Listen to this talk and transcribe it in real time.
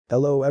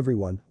Hello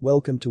everyone,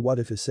 welcome to What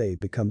If Issei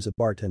Becomes a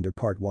Bartender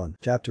Part 1.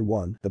 Chapter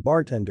 1, The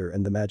Bartender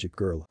and the Magic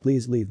Girl.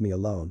 Please leave me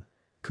alone.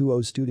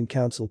 Kuoh Student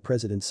Council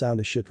President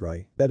Sona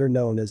Shitroi, better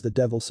known as the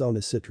Devil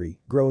Sona Sitri,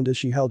 groaned as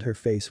she held her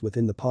face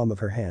within the palm of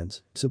her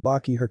hands.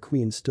 Tsubaki her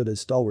queen stood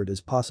as stalwart as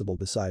possible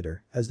beside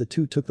her, as the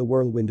two took the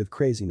whirlwind of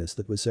craziness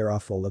that was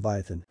Serafall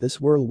Leviathan. This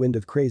whirlwind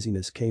of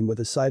craziness came with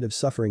a sight of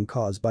suffering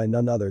caused by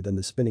none other than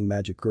the spinning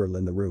magic girl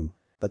in the room.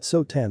 "But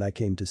Sotan, I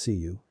came to see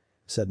you,"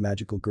 said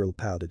magical girl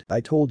pouted.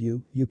 "I told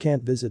you, you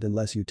can't visit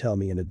unless you tell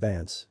me in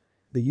advance."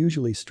 The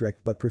usually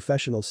strict but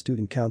professional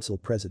student council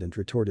president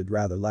retorted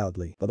rather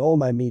loudly. "But all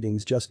my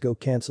meetings just go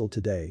cancelled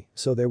today,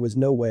 so there was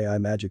no way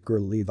magic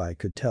girl Levi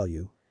could tell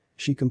you,"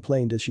 she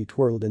complained as she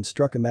twirled and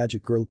struck a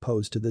magic girl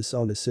pose to this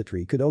Sona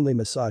Sitri could only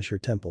massage her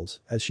temples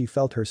as she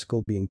felt her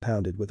skull being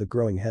pounded with a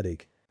growing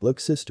headache. "Look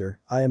sister,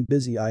 I am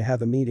busy, I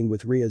have a meeting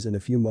with Riaz in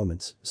a few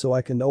moments, so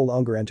I can no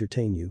longer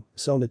entertain you,"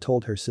 Sona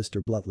told her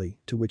sister bluntly,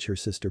 to which her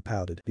sister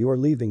pouted. "You are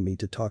leaving me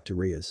to talk to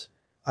Riaz.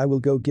 I will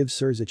go give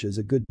Serziches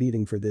a good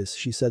beating for this,"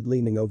 she said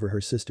leaning over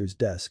her sister's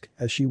desk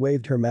as she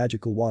waved her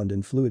magical wand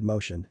in fluid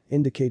motion,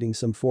 indicating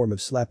some form of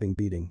slapping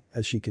beating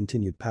as she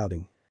continued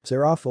pouting.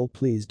 "Serafall,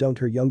 please don't,"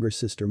 her younger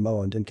sister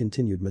moaned and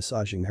continued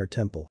massaging her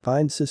temple.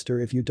 "Fine sister,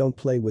 if you don't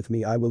play with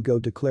me I will go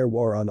declare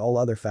war on all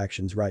other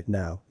factions right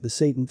now," the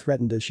Satan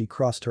threatened as she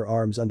crossed her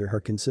arms under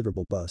her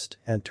considerable bust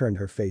and turned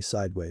her face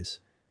sideways.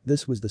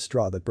 This was the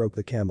straw that broke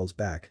the camel's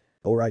back.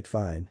 "Alright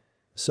fine."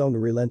 Sona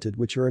relented,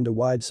 which earned a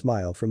wide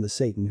smile from the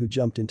Satan who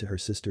jumped into her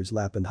sister's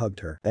lap and hugged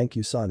her. "Thank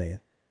you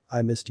Sona.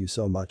 I missed you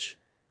so much."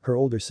 Her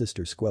older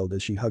sister squealed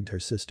as she hugged her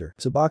sister.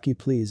 "Tsubaki,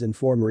 please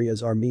inform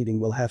Riaz our meeting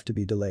will have to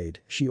be delayed,"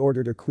 she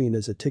ordered her queen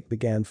as a tick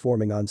began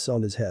forming on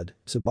Sona's head.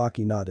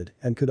 Tsubaki nodded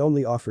and could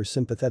only offer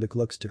sympathetic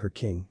looks to her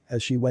king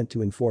as she went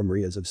to inform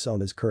Riaz of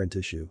Sona's current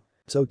issue.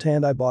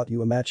 "Sotan, I bought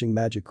you a matching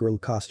magic girl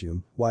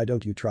costume, why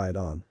don't you try it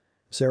on?"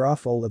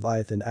 Serafall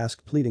Leviathan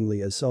asked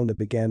pleadingly as Sona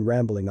began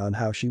rambling on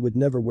how she would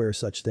never wear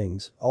such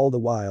things. All the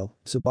while,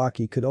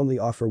 Tsubaki could only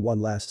offer one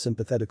last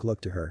sympathetic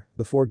look to her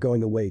before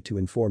going away to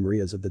inform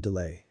Riaz of the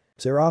delay.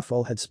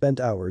 Serafall had spent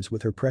hours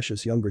with her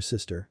precious younger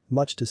sister,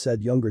 much to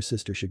said younger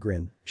sister's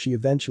chagrin. She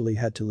eventually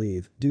had to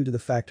leave due to the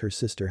fact her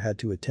sister had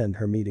to attend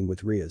her meeting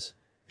with Riaz.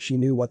 She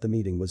knew what the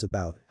meeting was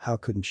about, how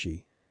couldn't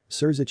she?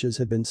 Serziches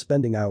had been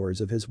spending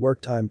hours of his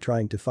work time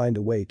trying to find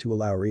a way to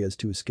allow Riaz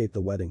to escape the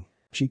wedding.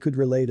 She could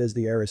relate as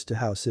the heiress to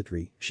House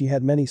Sitri, she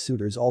had many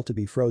suitors all to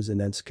be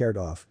frozen and scared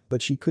off,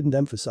 but she couldn't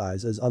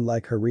emphasize as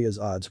unlike her Riaz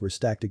odds were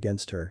stacked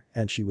against her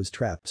and she was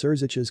trapped.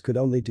 Serziches could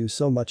only do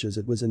so much as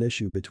it was an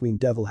issue between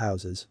devil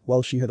houses.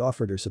 While she had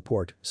offered her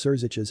support,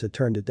 Serziches had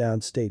turned it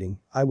down stating,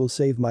 "I will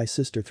save my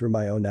sister through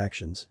my own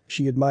actions."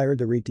 She admired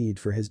the Redeed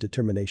for his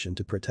determination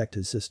to protect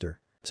his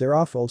sister.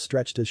 Serafall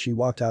stretched as she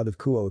walked out of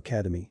Kuoh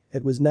Academy.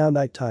 It was now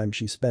night time.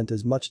 She spent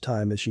as much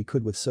time as she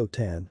could with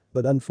Sotan,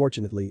 but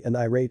unfortunately an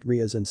irate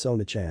Riaz and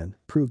Sona-chan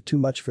proved too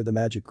much for the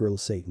magic girl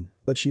Satan,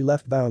 but she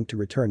left vowing to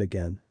return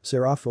again.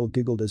 Serafall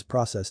giggled as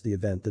processed the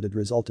event that had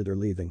resulted her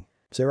leaving.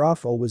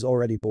 Serafall was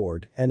already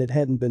bored and it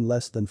hadn't been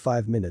less than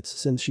 5 minutes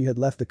since she had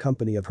left the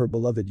company of her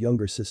beloved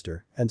younger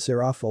sister, and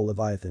Serafall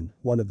Leviathan,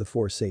 one of the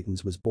 4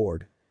 Satans, was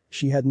bored.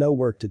 She had no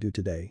work to do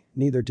today,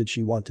 neither did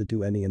she want to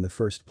do any in the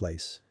first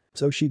place.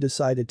 So she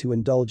decided to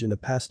indulge in a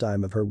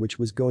pastime of her which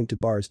was going to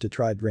bars to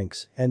try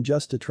drinks and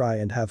just to try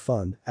and have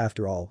fun.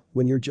 After all,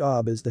 when your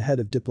job is the head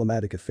of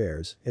diplomatic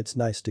affairs, it's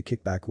nice to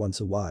kick back once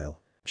a while.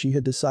 She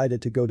had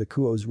decided to go to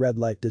Kuoh's red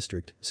light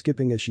district,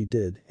 skipping as she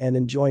did and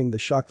enjoying the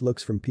shocked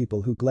looks from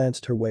people who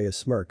glanced her way, a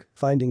smirk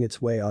finding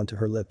its way onto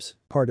her lips.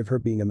 Part of her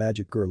being a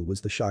magic girl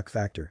was the shock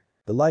factor.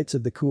 The lights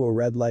of the Kuoh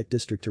red light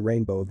district, a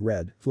rainbow of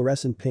red,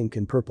 fluorescent pink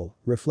and purple,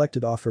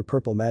 reflected off her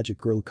purple magic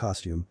girl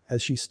costume.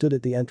 As she stood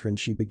at the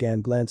entrance she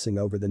began glancing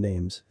over the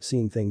names,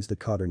 seeing things that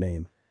caught her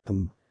name.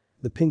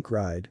 The Pink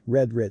Ride,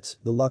 Red Ritz,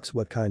 the Lux,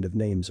 what kind of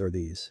names are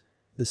these?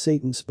 The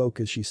Satan spoke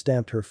as she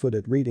stamped her foot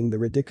at reading the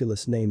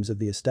ridiculous names of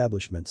the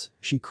establishments.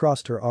 She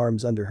crossed her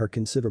arms under her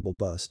considerable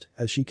bust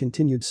as she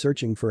continued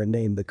searching for a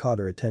name that caught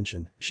her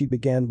attention. She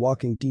began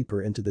walking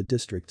deeper into the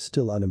district,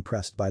 still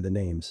unimpressed by the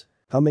names.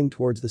 Coming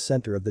towards the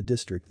center of the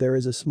district there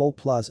is a small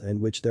plaza in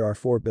which there are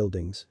 4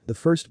 buildings. The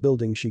first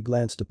building she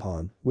glanced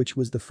upon, which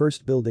was the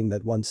first building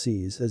that one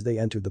sees as they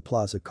entered the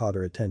plaza, caught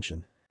her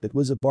attention. It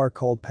was a bar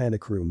called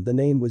Panic Room. The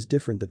name was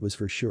different, that was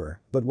for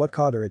sure, but what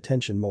caught her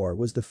attention more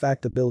was the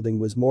fact the building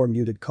was more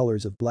muted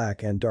colors of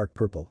black and dark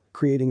purple,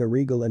 creating a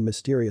regal and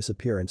mysterious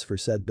appearance for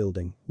said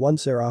building.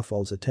 Once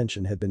Serafall's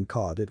attention had been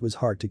caught, it was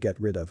hard to get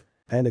rid of.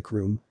 Panic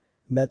Room?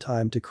 Met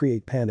time to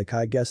create panic,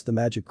 I guess, the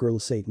magic girl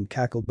Satan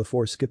cackled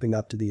before skipping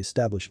up to the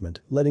establishment.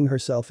 Letting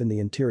herself in the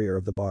interior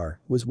of the bar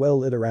was well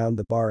lit around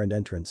the bar and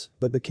entrance,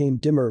 but became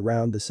dimmer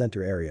around the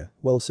center area,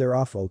 while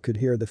Serafall could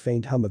hear the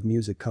faint hum of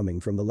music coming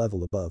from the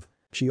level above.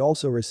 She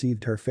also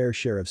received her fair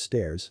share of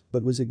stares,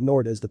 but was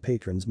ignored as the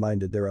patrons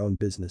minded their own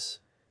business.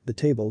 The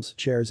tables,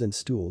 chairs and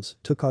stools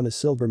took on a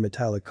silver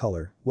metallic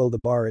color, while the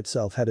bar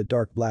itself had a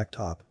dark black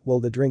top, while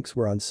the drinks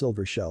were on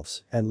silver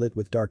shelves and lit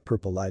with dark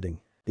purple lighting.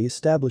 The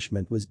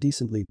establishment was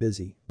decently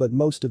busy, but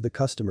most of the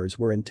customers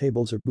were in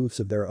tables or booths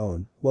of their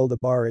own, while the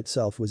bar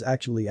itself was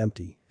actually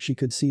empty. She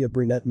could see a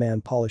brunette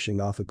man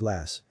polishing off a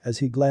glass. As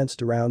he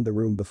glanced around the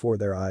room before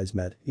their eyes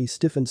met, he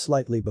stiffened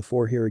slightly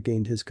before he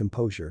regained his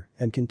composure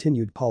and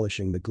continued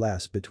polishing the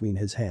glass between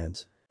his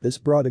hands. This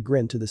brought a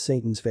grin to the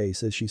Satan's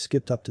face as she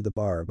skipped up to the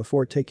bar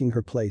before taking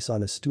her place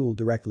on a stool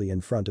directly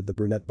in front of the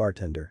brunette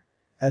bartender.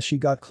 As she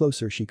got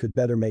closer she could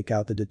better make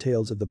out the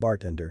details of the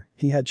bartender.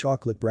 He had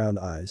chocolate brown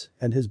eyes,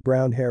 and his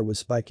brown hair was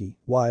spiky,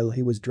 while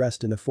he was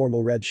dressed in a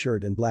formal red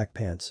shirt and black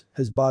pants.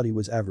 His body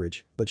was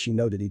average, but she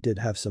noted he did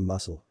have some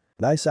muscle.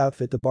 "Nice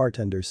outfit," the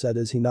bartender said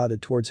as he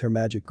nodded towards her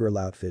magic girl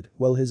outfit,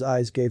 while his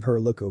eyes gave her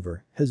a look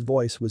over. His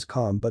voice was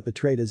calm but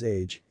betrayed his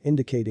age,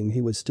 indicating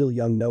he was still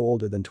young, no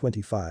older than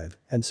 25,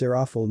 and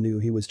Serafall knew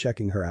he was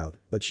checking her out,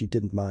 but she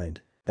didn't mind.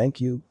 "Thank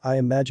you, I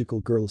am magical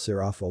girl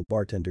Serafall,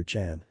 bartender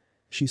Chan."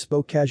 She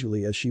spoke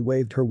casually as she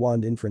waved her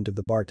wand in front of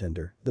the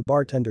bartender. The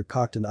bartender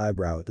cocked an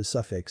eyebrow at the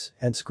suffix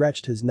and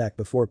scratched his neck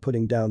before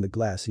putting down the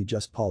glass he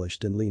just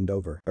polished and leaned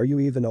over. "Are you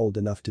even old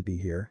enough to be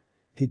here?"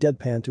 He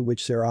deadpanned, to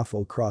which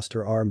Serafall crossed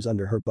her arms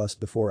under her bust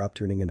before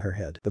upturning in her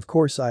head. "Of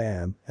course I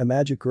am, a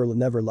magic girl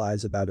never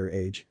lies about her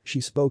age." She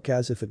spoke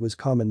as if it was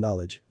common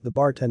knowledge. The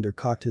bartender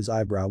cocked his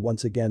eyebrow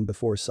once again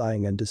before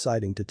sighing and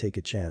deciding to take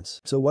a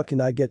chance. "So what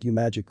can I get you,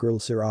 magic girl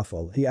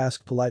Serafall?" he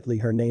asked politely,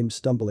 her name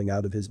stumbling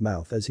out of his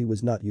mouth as he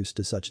was not used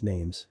to such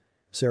names.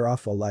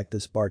 Serafall liked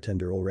this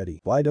bartender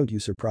already. "Why don't you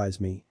surprise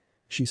me?"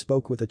 She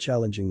spoke with a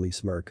challengingly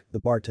smirk. The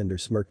bartender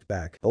smirked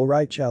back.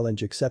 "Alright,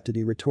 challenge accepted,"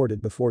 he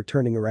retorted before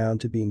turning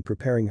around to being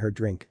preparing her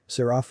drink.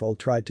 Serafall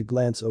tried to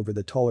glance over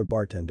the taller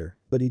bartender,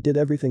 but he did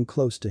everything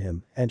close to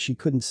him and she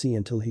couldn't see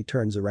until he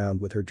turns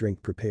around with her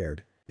drink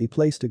prepared. He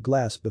placed a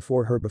glass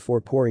before her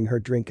before pouring her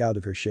drink out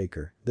of her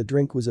shaker. The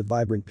drink was a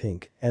vibrant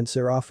pink, and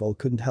Serafall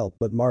couldn't help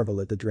but marvel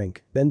at the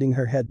drink, bending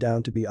her head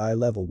down to be eye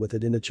level with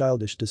it in a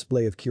childish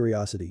display of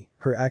curiosity,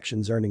 her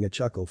actions earning a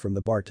chuckle from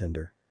the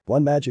bartender.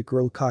 "One magic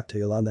girl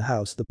cocktail on the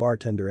house," the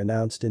bartender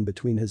announced in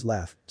between his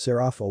laugh.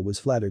 Serafall was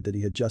flattered that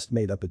he had just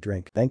made up a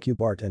drink. "Thank you,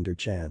 bartender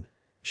Chan."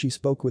 She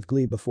spoke with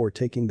glee before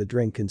taking the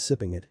drink and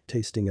sipping it,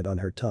 tasting it on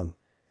her tongue.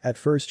 At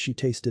first she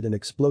tasted an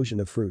explosion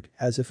of fruit,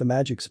 as if a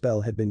magic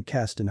spell had been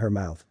cast in her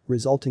mouth,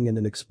 resulting in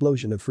an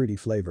explosion of fruity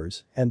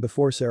flavors, and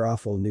before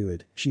Serafall knew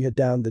it, she had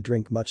downed the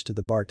drink much to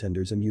the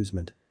bartender's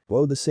amusement.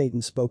 "Whoa," the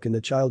Satan spoke in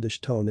a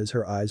childish tone as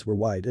her eyes were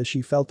wide as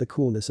she felt the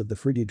coolness of the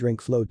fruity drink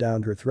flow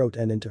down her throat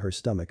and into her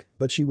stomach,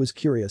 but she was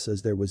curious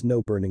as there was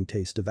no burning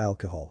taste of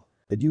alcohol.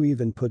 "Did you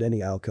even put any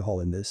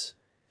alcohol in this?"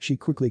 She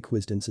quickly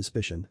quizzed in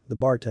suspicion. The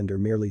bartender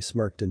merely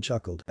smirked and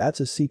chuckled. "That's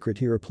a secret,"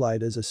 he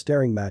replied as a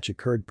staring match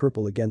occurred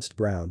purple against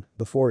brown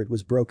before it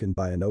was broken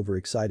by an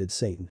overexcited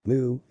Satan.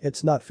 "Moo,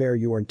 it's not fair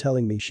you aren't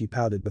telling me," she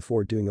pouted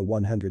before doing a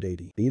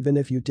 180. "Even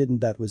if you didn't,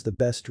 that was the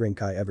best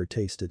drink I ever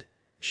tasted."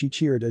 She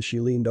cheered as she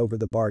leaned over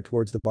the bar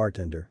towards the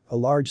bartender, a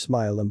large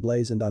smile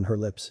emblazoned on her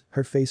lips,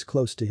 her face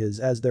close to his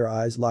as their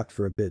eyes locked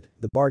for a bit.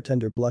 The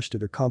bartender blushed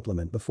at her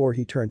compliment before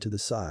he turned to the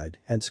side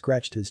and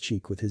scratched his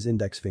cheek with his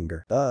index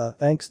finger.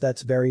 Thanks,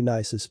 that's very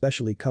nice,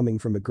 especially coming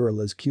from a girl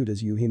as cute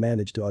as you," he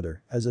managed to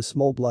utter as a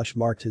small blush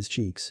marked his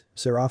cheeks.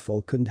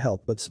 Serafall couldn't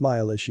help but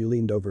smile as she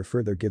leaned over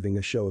further, giving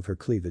a show of her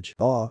cleavage.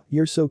 "Aw,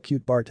 you're so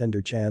cute,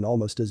 bartender Chan,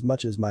 almost as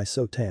much as my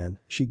so tan."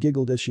 She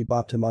giggled as she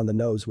bopped him on the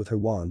nose with her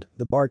wand.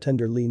 The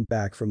bartender leaned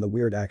back from the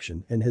weird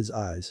action in his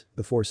eyes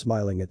before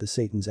smiling at the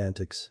Satan's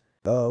antics.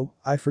 "Oh,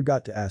 I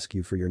forgot to ask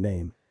you for your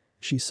name."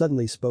 She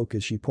suddenly spoke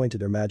as she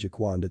pointed her magic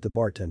wand at the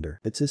bartender.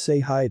 "It's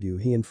Isseihyoudou,"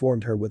 he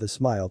informed her with a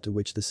smile, to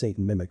which the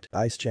Satan mimicked.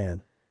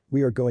 "Ice-chan.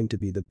 We are going to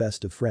be the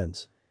best of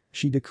friends,"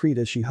 she decreed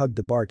as she hugged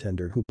the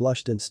bartender, who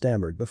blushed and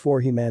stammered before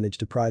he managed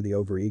to pry the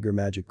overeager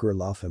magic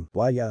girl off him.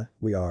 "Why yeah,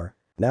 we are.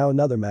 Now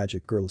another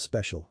magic girl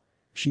special,"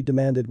 she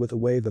demanded with a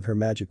wave of her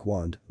magic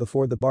wand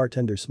before the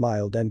bartender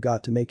smiled and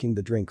got to making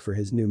the drink for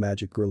his new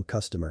magic girl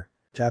customer.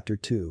 Chapter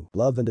 2.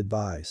 Love and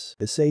Advice.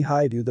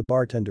 Isseihyoudou, the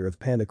bartender of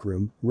Panic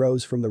Room,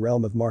 rose from the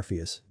realm of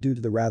Morpheus due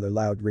to the rather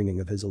loud ringing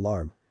of his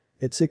alarm.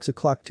 At 6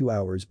 o'clock, 2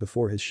 hours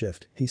before his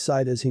shift, he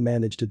sighed as he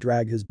managed to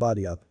drag his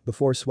body up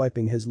before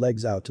swiping his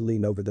legs out to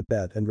lean over the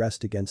bed and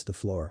rest against the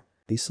floor.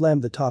 He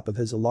slammed the top of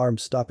his alarm,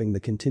 stopping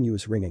the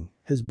continuous ringing.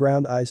 His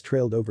brown eyes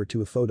trailed over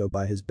to a photo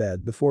by his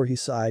bed before he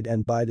sighed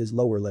and bit his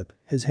lower lip.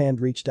 His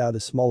hand reached out, a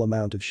small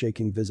amount of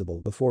shaking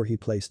visible before he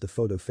placed the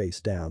photo face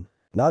down.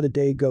 Not a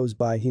day goes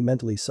by, he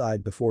mentally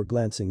sighed before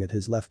glancing at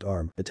his left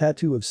arm, a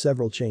tattoo of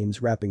several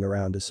chains wrapping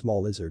around a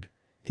small lizard.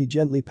 He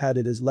gently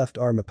patted his left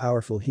arm, a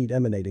powerful heat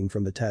emanating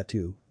from the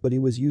tattoo, but he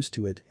was used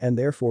to it and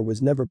therefore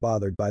was never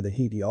bothered by the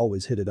heat. He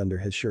always hid it under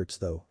his shirts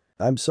though.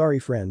 "I'm sorry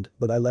friend,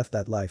 but I left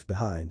that life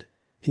behind,"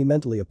 he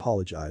mentally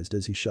apologized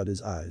as he shut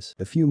his eyes.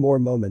 A few more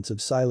moments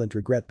of silent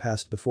regret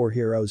passed before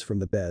he rose from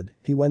the bed.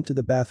 He went to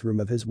the bathroom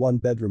of his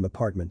one-bedroom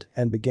apartment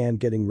and began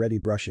getting ready,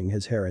 brushing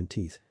his hair and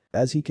teeth.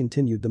 As he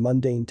continued the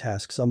mundane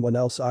task, someone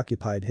else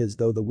occupied his,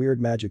 though the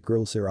weird magic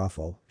girl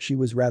Serafall. She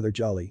was rather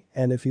jolly,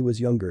 and if he was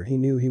younger he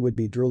knew he would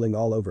be drooling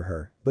all over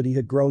her, but he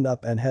had grown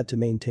up and had to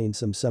maintain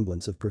some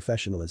semblance of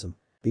professionalism.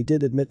 He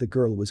did admit the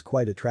girl was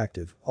quite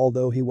attractive,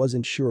 although he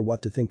wasn't sure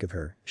what to think of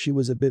her. She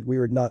was a bit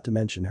weird, not to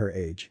mention her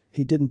age.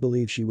 He didn't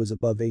believe she was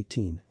above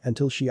 18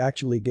 until she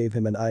actually gave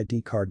him an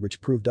ID card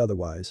which proved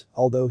otherwise,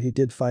 although he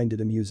did find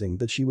it amusing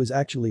that she was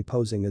actually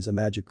posing as a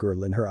magic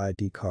girl in her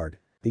ID card.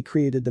 He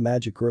created the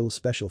magic girl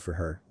special for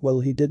her.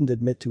 Well, he didn't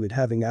admit to it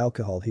having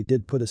alcohol. He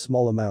did put a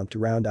small amount to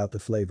round out the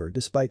flavor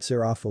despite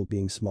Serafall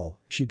being small.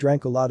 She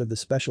drank a lot of the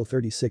special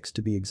 36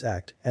 to be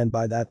exact, and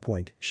by that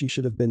point, she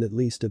should have been at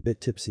least a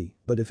bit tipsy,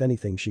 but if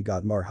anything she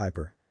got more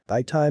hyper.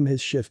 By time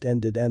his shift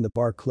ended and the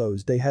bar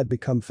closed, they had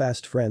become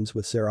fast friends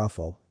with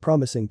Serafall,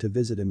 promising to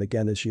visit him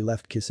again as she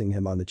left, kissing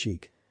him on the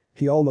cheek.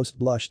 He almost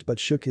blushed but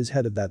shook his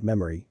head at that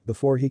memory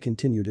before he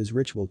continued his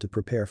ritual to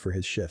prepare for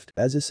his shift.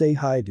 As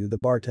Isseihyoudou the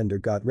bartender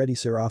got ready,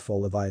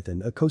 Serafall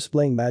Leviathan, a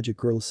cosplaying magic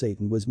girl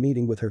Satan, was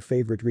meeting with her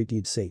favorite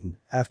redeed Satan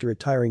after a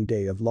tiring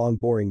day of long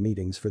boring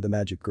meetings for the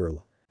magic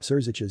girl.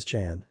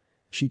 Serziches-chan.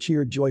 She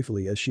cheered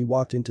joyfully as she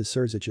walked into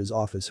Serzich's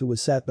office, who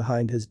was sat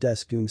behind his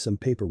desk doing some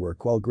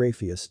paperwork while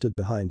Graphia stood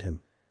behind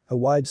him. A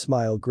wide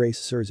smile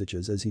graced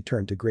Serziches as he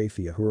turned to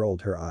Graphia, who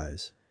rolled her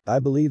eyes. "I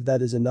believe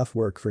that is enough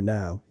work for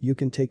now, you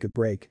can take a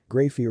break,"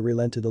 Graphia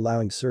relented,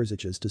 allowing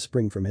Serziches to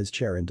spring from his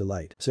chair in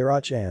delight.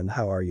 "Serah-chan,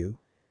 how are you?"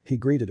 He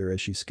greeted her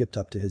as she skipped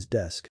up to his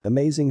desk.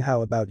 "Amazing,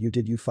 how about you,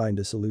 did you find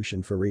a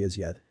solution for Rias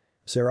yet?"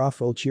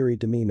 Serafall's cheery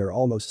demeanor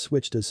almost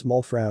switched as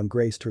small frown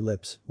graced her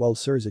lips while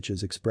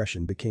Serzich's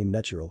expression became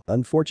natural.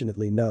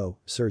 "Unfortunately no,"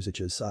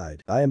 Serziches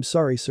sighed. "I am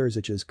sorry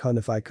Serziches-kun,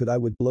 if I could I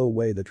would blow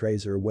away the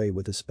tracer away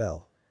with a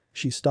spell."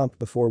 She stomped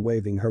before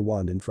waving her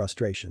wand in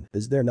frustration.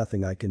 "Is there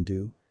nothing I can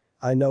do?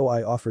 I know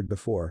I offered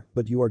before,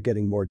 but you are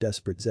getting more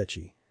desperate,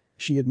 Zechi,"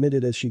 she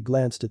admitted as she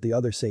glanced at the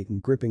other Satan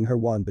gripping her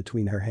wand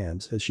between her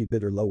hands as she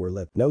bit her lower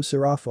lip. "No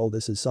Serafall,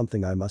 this is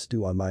something I must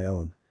do on my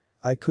own.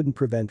 I couldn't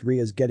prevent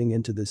Rias getting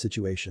into this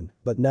situation,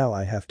 but now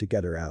I have to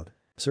get her out."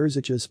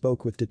 Serziches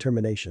spoke with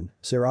determination.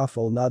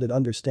 Serafall nodded,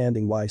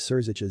 understanding why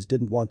Serziches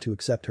didn't want to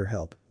accept her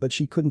help, but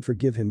she couldn't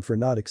forgive him for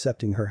not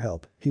accepting her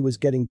help. He was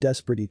getting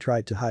desperate. He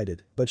tried to hide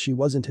it, but she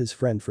wasn't his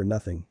friend for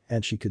nothing,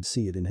 and she could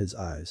see it in his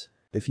eyes.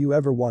 "If you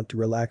ever want to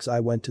relax, I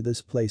went to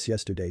this place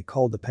yesterday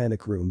called the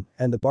Panic Room,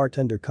 and the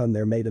bartender-kun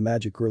there made a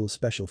magic girl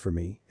special for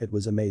me. It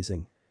was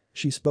amazing."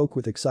 She spoke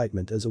with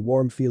excitement as a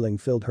warm feeling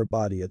filled her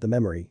body at the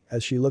memory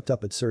as she looked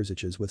up at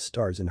Serziches with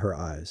stars in her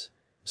eyes.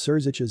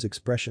 Serzich's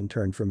expression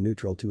turned from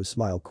neutral to a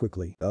smile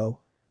quickly. "Oh?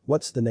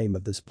 What's the name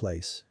of this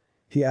place?"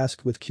 he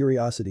asked with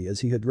curiosity as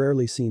he had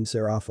rarely seen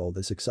Serafall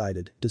this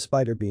excited,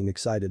 despite her being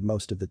excited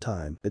most of the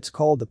time. "It's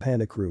called the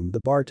Panic Room. The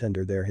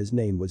bartender there, his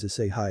name was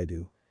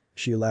Isseihyoudou,"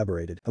 she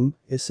elaborated.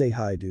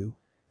 Isseihyoudou?"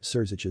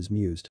 Serziches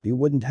mused. "You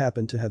wouldn't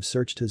happen to have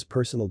searched his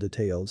personal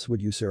details,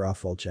 would you,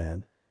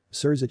 Serafall-chan?"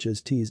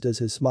 Serziches teased as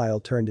his smile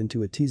turned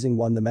into a teasing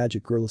one. The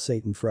magic girl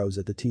Satan froze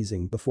at the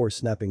teasing before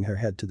snapping her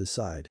head to the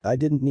side. "I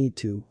didn't need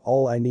to,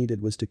 all I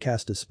needed was to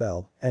cast a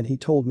spell, and he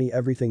told me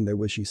everything there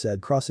was," she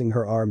said, crossing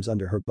her arms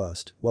under her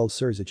bust, while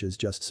Serziches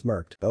just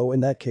smirked. "Oh, in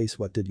that case,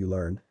 what did you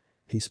learn?"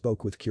 He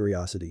spoke with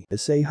curiosity.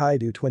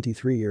 Isseihyoudou,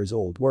 23 years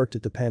old, worked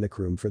at the Panic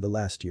Room for the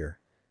last year.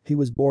 He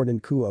was born in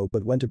Kuoh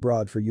but went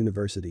abroad for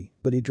university,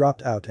 but he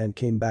dropped out and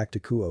came back to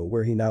Kuoh,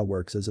 where he now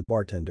works as a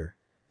bartender.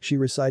 She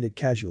recited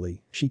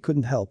casually. She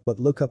couldn't help but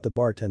look up the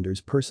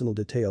bartender's personal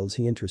details.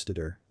 He interested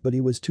her, but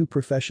he was too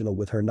professional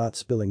with her, not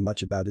spilling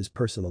much about his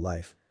personal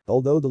life.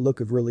 Although the look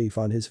of relief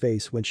on his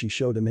face when she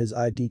showed him his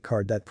ID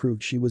card that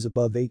proved she was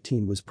above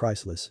 18 was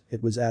priceless,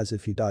 it was as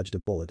if he dodged a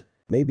bullet.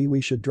 "Maybe we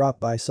should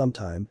drop by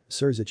sometime,"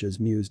 Serziches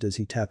mused as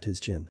he tapped his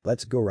chin.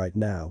 "Let's go right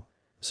now."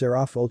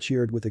 Serafall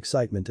cheered with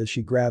excitement as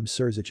she grabbed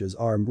Serzich's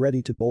arm,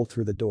 ready to bolt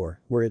through the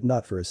door, were it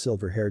not for a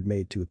silver-haired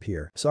maid to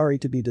appear. "Sorry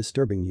to be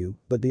disturbing you,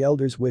 but the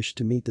elders wish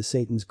to meet the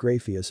Satans."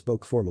 Graphia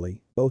spoke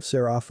formally. Both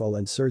Serafall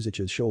and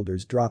Serzich's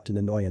shoulders dropped in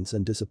annoyance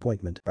and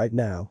disappointment. "Right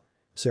now?"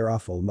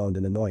 Serafall moaned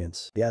in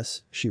annoyance.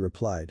 "Yes," she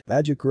replied.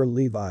 "Magic girl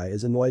Levi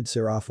is annoyed."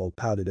 Serafall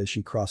pouted as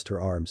she crossed her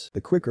arms. "The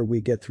quicker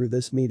we get through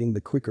this meeting, the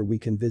quicker we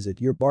can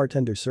visit your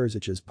bartender,"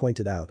 Serziches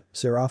pointed out.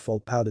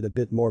 Serafall pouted a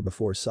bit more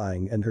before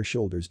sighing and her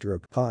shoulders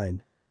drooped.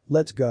 "Fine.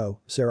 Let's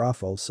go,"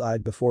 Serafall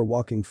sighed before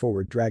walking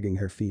forward, dragging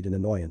her feet in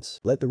annoyance.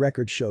 "Let the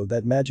record show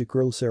that magic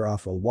girl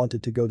Serafall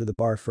wanted to go to the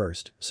bar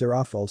first,"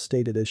 Serafall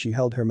stated as she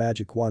held her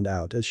magic wand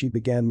out as she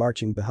began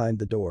marching behind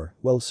the door,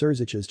 while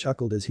Serziches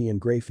chuckled as he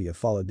and Graphia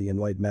followed the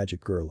annoyed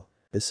magic girl.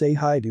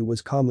 Isseihyoudou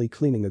was calmly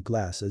cleaning a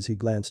glass as he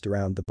glanced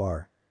around the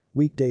bar.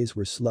 Weekdays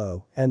were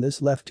slow, and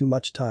this left too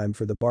much time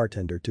for the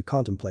bartender to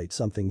contemplate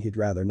something he'd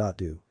rather not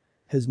do.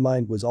 His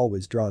mind was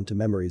always drawn to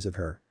memories of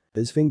her.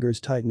 His fingers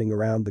tightening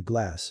around the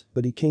glass,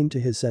 but he came to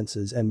his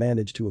senses and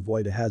managed to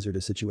avoid a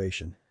hazardous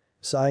situation.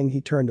 Sighing, he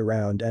turned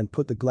around and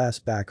put the glass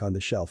back on the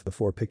shelf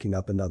before picking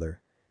up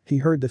another. He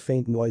heard the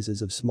faint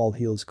noises of small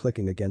heels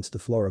clicking against the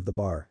floor of the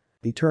bar.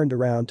 He turned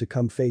around to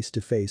come face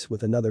to face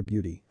with another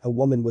beauty, a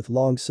woman with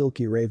long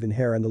silky raven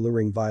hair and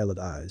alluring violet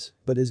eyes,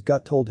 but his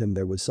gut told him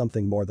there was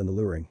something more than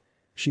alluring.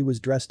 She was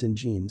dressed in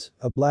jeans,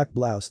 a black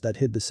blouse that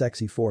hid the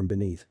sexy form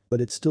beneath,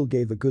 but it still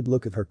gave a good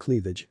look of her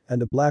cleavage,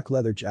 and a black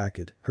leather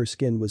jacket. Her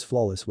skin was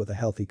flawless with a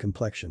healthy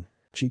complexion.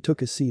 She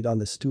took a seat on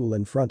the stool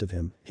in front of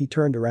him. He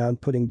turned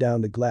around, putting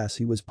down the glass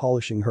he was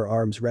polishing, her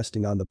arms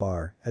resting on the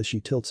bar as she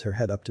tilts her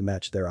head up to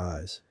match their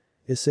eyes.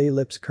 Issei's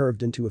lips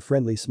curved into a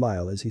friendly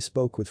smile as he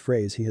spoke with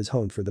phrase he has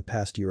honed for the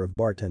past year of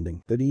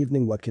bartending. "Good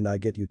evening, what can I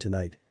get you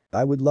tonight?"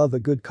 "I would love a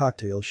good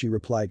cocktail," she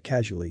replied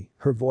casually,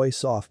 her voice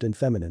soft and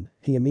feminine.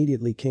 He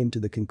immediately came to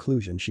the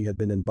conclusion she had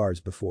been in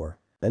bars before.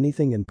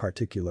 "Anything in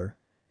particular?"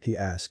 he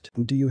asked.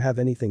 "Do you have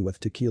anything with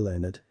tequila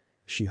in it?"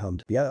 She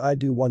hummed. "Yeah, I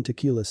do, one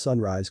tequila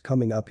sunrise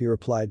coming up," he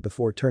replied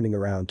before turning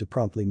around to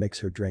promptly mix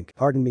her drink.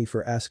 "Pardon me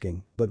for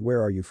asking, but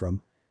where are you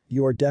from?"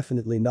 "You're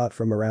definitely not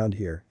from around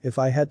here. If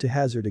I had to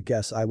hazard a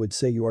guess, I would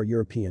say you are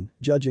European,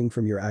 judging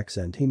from your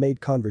accent." He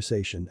made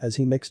conversation as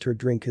he mixed her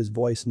drink, his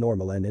voice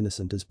normal and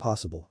innocent as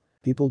possible.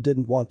 People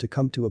didn't want to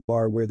come to a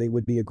bar where they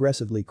would be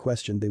aggressively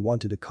questioned. They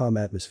wanted a calm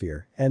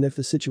atmosphere, and if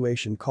the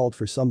situation called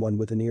for someone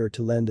with an ear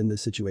to lend in the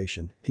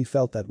situation, he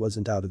felt that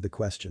wasn't out of the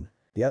question.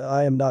 "Yeah,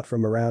 I am not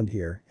from around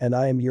here, and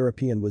I am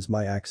European." Was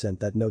my accent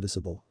that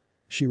noticeable?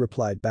 She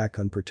replied back,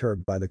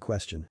 unperturbed by the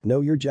question.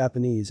 "No, your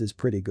Japanese is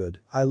pretty good.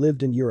 I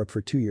lived in Europe for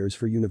 2 years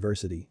for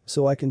university,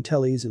 so I can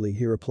tell easily,"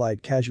 he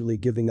replied casually,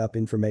 giving up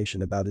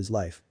information about his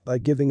life. By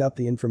giving up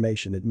the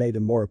information, it made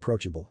him more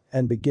approachable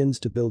and begins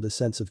to build a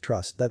sense of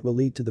trust that will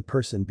lead to the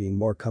person being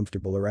more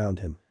comfortable around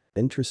him.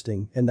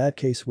 "Interesting, in that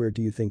case, where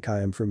do you think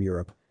I am from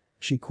Europe?"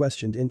 She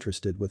questioned,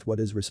 interested with what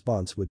his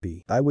response would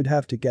be. "I would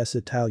have to guess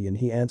Italian,"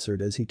 he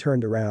answered as he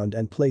turned around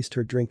and placed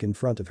her drink in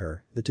front of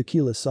her. The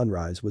tequila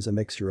sunrise was a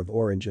mixture of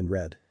orange and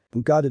red.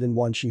 "Got it in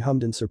one," she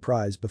hummed in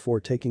surprise before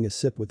taking a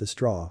sip with a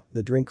straw,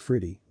 the drink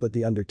fruity, but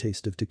the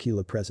undertaste of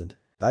tequila present.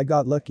 "I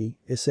got lucky.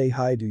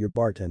 Isseihyoudou, your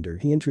bartender."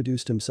 He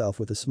introduced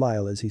himself with a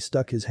smile as he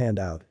stuck his hand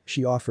out.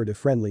 She offered a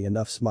friendly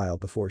enough smile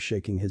before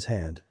shaking his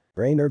hand.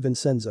 "Rainer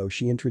Vincenzo,"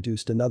 she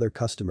introduced. Another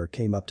customer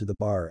came up to the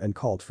bar and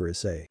called for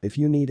Issei. "If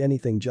you need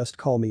anything, just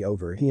call me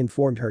over," he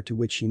informed her, to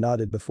which she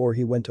nodded before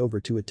he went over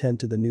to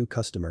attend to the new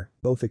customer,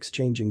 both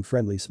exchanging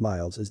friendly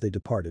smiles as they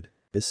departed.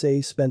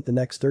 Issei spent the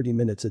next 30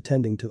 minutes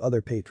attending to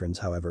other patrons.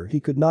 However, he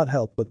could not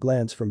help but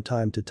glance from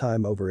time to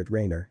time over at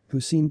Rainer,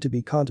 who seemed to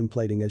be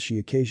contemplating as she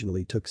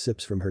occasionally took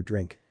sips from her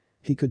drink.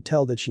 He could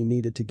tell that she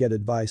needed to get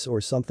advice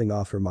or something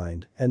off her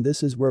mind, and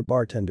this is where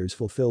bartenders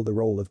fulfill the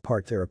role of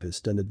part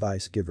therapist and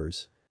advice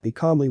givers. He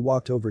calmly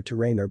walked over to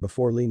Rainer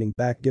before leaning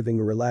back,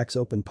 giving a relaxed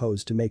open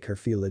pose to make her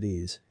feel at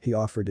ease. He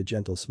offered a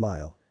gentle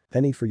smile.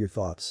 "Penny for your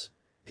thoughts."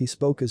 He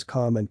spoke as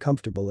calm and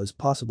comfortable as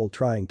possible,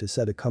 trying to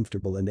set a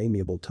comfortable and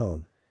amiable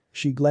tone.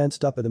 She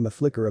glanced up at him, a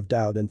flicker of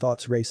doubt and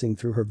thoughts racing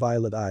through her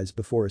violet eyes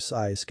before a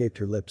sigh escaped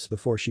her lips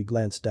before she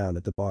glanced down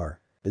at the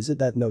bar. "Is it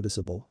that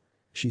noticeable?"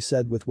 she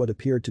said with what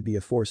appeared to be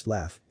a forced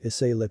laugh.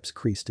 Issei's lips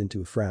creased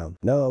into a frown.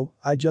 "No,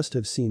 I just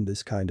have seen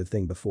this kind of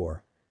thing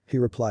before," he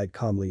replied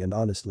calmly and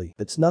honestly.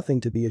 "It's nothing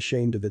to be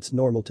ashamed of. It's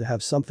normal to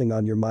have something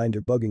on your mind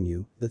or bugging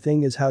you. The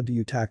thing is, how do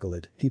you tackle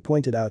it?" he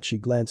pointed out. She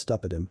glanced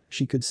up at him.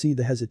 She could see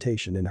the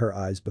hesitation in her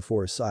eyes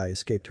before a sigh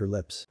escaped her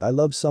lips. "I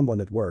love someone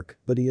at work,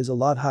 but he is a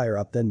lot higher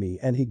up than me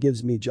and he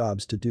gives me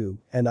jobs to do,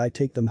 and I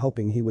take them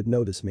hoping he would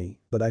notice me,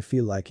 but I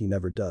feel like he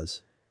never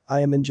does. I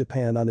am in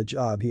Japan on a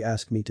job he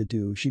asked me to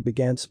do." She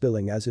began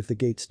spilling as if the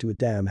gates to a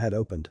dam had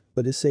opened,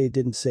 but Issei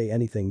didn't say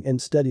anything.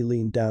 Instead, he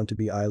leaned down to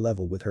be eye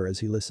level with her as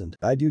he listened.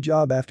 "I do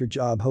job after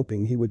job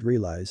hoping he would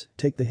realize,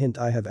 take the hint.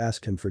 I have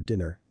asked him for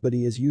dinner, but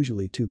he is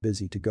usually too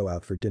busy to go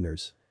out for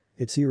dinners.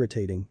 It's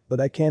irritating, but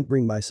I can't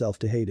bring myself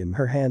to hate him."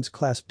 Her hands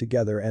clasped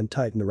together and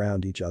tightened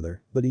around each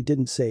other, but he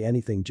didn't say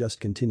anything, just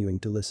continuing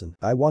to listen.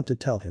 "I want to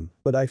tell him,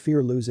 but I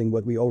fear losing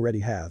what we already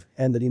have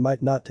and that he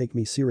might not take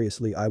me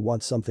seriously. I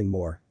want something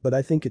more, but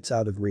I think it's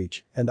out of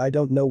reach and I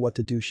don't know what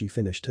to do," she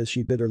finished as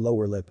she bit her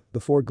lower lip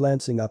before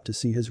glancing up to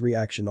see his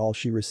reaction. All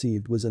she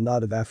received was a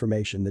nod of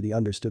affirmation that he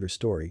understood her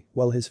story,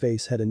 while his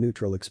face had a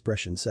neutral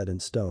expression set in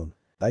stone.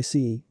 "I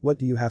see, what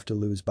do you have to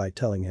lose by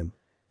telling him?"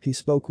 He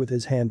spoke with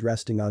his hand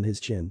resting on his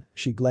chin.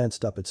 She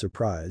glanced up at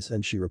surprise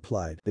and she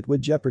replied, "It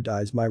would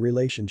jeopardize my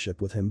relationship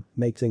with him,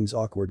 make things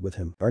awkward with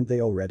him, aren't they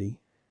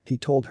already?" He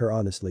told her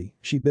honestly.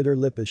 She bit her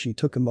lip as she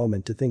took a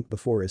moment to think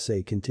before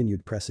Issei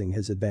continued, pressing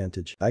his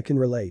advantage. "I can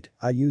relate.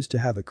 I used to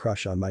have a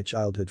crush on my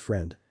childhood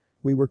friend.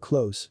 We were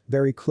close,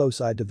 very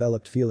close. I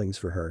developed feelings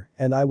for her,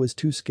 and I was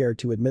too scared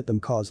to admit them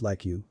cause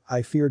like you,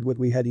 I feared what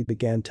we had." He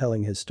began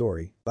telling his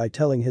story. By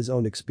telling his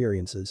own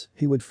experiences,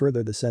 he would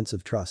further the sense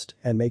of trust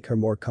and make her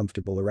more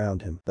comfortable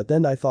around him. "But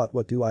then I thought,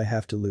 what do I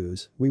have to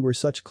lose? We were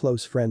such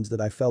close friends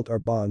that I felt our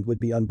bond would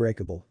be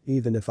unbreakable,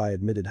 even if I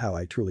admitted how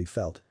I truly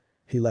felt."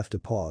 He left a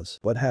pause.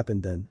 "What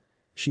happened then?"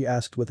 she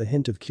asked with a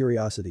hint of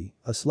curiosity.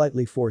 A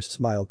slightly forced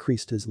smile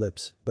creased his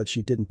lips, but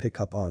she didn't pick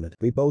up on it.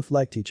 "We both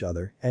liked each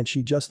other, and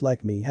she, just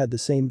like me, had the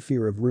same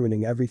fear of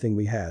ruining everything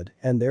we had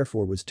and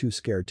therefore was too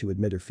scared to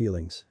admit her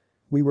feelings.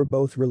 We were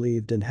both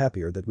relieved and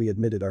happier that we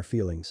admitted our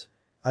feelings.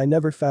 I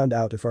never found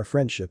out if our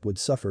friendship would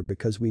suffer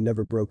because we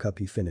never broke up,"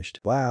 he finished.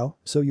 "Wow,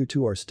 so you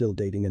two are still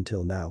dating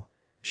until now?"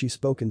 She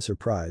spoke in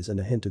surprise and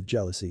a hint of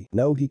jealousy.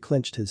 No, he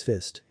clenched his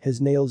fist, his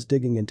nails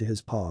digging into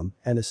his palm,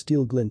 and a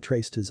steel glint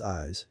traced his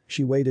eyes.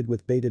 She waited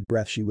with bated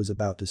breath. She was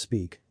about to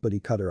speak, but he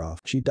cut her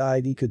off. She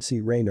died. He could see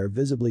Raynor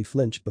visibly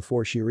flinch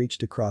before she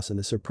reached across in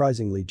a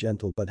surprisingly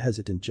gentle but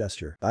hesitant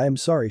gesture. I am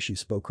sorry, she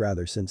spoke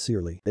rather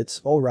sincerely.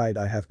 It's alright,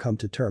 I have come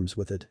to terms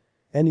with it.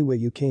 Anyway,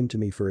 you came to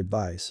me for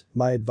advice.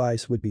 My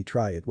advice would be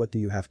try it. What do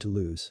you have to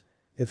lose?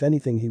 If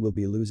anything, he will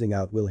be losing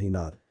out, will he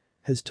not?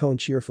 His tone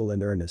cheerful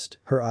and earnest,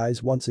 her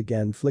eyes once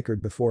again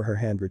flickered before her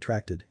hand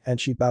retracted, and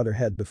she bowed her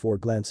head before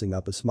glancing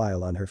up, a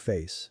smile on her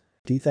face.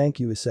 Thank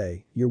you,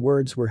 Issei, your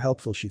words were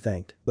helpful, she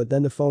thanked, but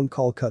then the phone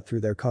call cut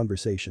through their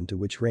conversation, to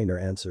which Raynor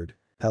answered.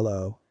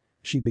 Hello?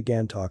 She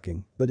began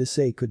talking, but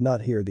Issei could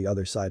not hear the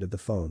other side of the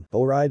phone.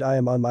 Alright, I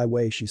am on my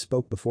way, she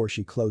spoke before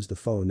she closed the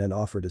phone and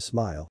offered a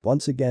smile.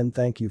 Once again,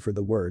 thank you for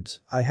the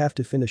words, I have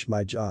to finish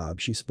my job,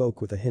 she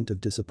spoke with a hint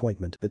of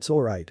disappointment. It's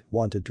alright,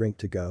 want a drink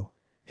to go?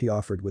 He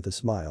offered with a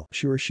smile.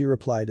 Sure, she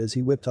replied as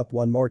he whipped up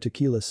one more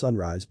tequila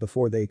sunrise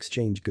before they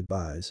exchanged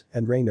goodbyes,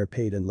 and Raynor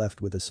paid and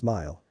left with a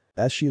smile.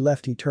 As she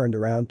left, he turned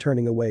around,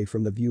 turning away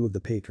from the view of the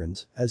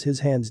patrons. As his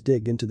hands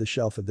dig into the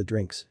shelf of the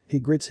drinks, he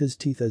grits his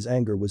teeth as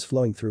anger was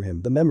flowing through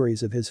him, the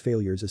memories of his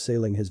failures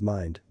assailing his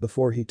mind,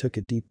 before he took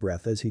a deep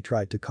breath as he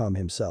tried to calm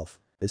himself.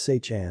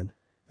 Issei-chan.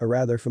 A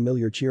rather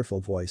familiar cheerful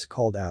voice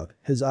called out,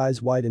 his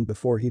eyes widened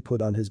before he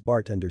put on his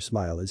bartender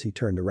smile as he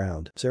turned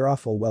around.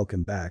 Serafall,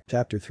 welcome back.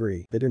 Chapter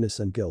 3. Bitterness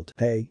and Guilt.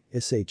 Hey,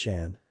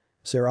 Issei-chan.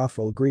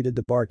 Serafall greeted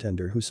the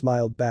bartender, who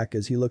smiled back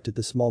as he looked at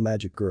the small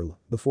magic girl,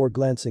 before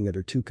glancing at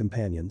her two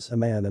companions, a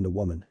man and a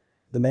woman.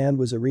 The man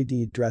was a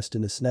redhead dressed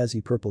in a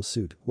snazzy purple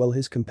suit, while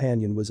his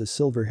companion was a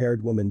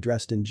silver-haired woman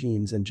dressed in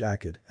jeans and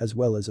jacket, as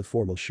well as a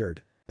formal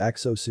shirt. Back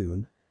so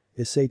soon?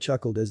 Issei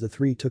chuckled as the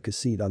three took a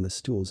seat on the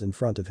stools in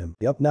front of him.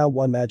 Yup, now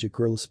one magic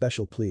girl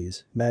special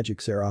please, magic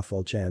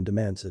Serafall-chan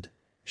demands it.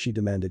 She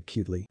demanded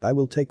cutely. I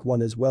will take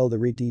one as well, the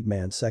redhead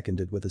man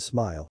seconded with a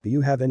smile. Do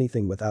you have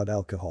anything without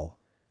alcohol?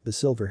 The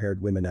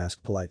silver-haired woman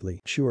asked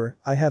politely. Sure,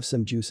 I have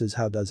some juices,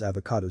 how does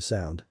avocado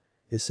sound?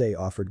 Issei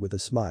offered with a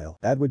smile.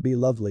 That would be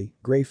lovely,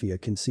 Grafia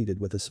conceded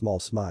with a small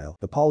smile.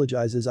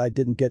 Apologizes I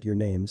didn't get your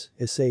names,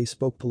 Issei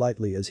spoke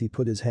politely as he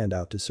put his hand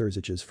out to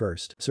Serzich's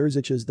first.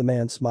 Serzich's, the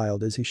man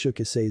smiled as he shook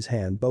Issei's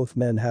hand, both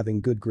men having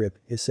good grip.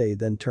 Issei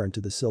then turned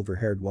to the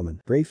silver-haired woman.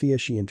 Grafia,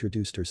 she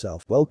introduced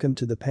herself. Welcome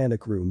to the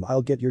panic room,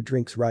 I'll get your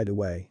drinks right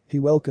away, he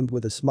welcomed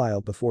with a smile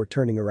before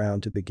turning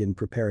around to begin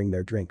preparing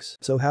their drinks.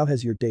 So how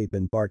has your day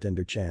been,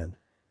 bartender-chan?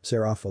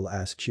 Serafall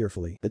asked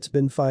cheerfully. It's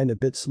been fine, a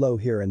bit slow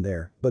here and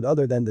there, but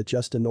other than that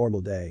just a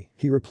normal day,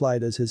 he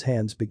replied as his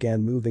hands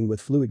began moving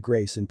with fluid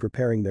grace in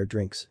preparing their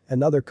drinks.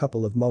 Another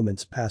couple of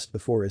moments passed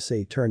before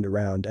Issei turned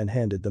around and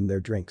handed them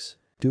their drinks.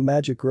 Two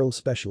magic girl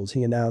specials,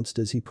 he announced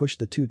as he pushed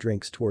the two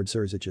drinks towards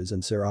Serzich's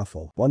and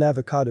Serafall. One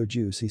avocado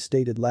juice, he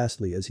stated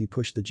lastly as he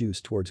pushed the juice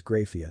towards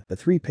Grafia. The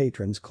three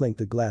patrons clinked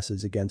the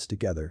glasses against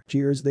together.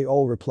 Cheers, they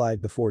all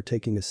replied before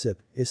taking a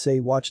sip.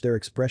 Issei watched their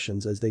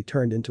expressions as they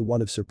turned into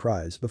one of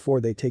surprise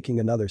before they taking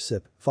another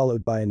sip,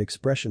 followed by an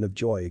expression of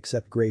joy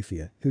except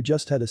Grafia, who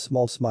just had a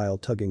small smile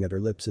tugging at her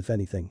lips if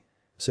anything.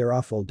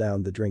 Serafall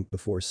downed the drink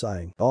before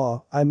sighing. Aw,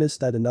 I missed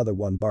that, another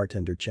one,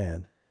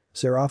 bartender-chan.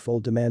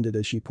 Serafall demanded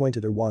as she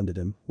pointed her wand at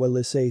him, while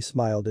Issei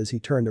smiled as he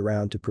turned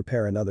around to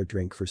prepare another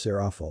drink for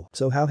Serafall.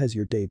 So how has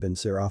your day been,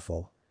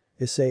 Serafall?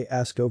 Issei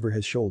asked over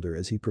his shoulder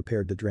as he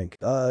prepared the drink.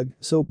 Ugh,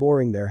 so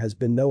boring, there has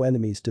been no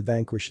enemies to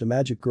vanquish, the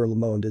magic girl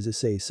moaned as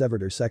Issei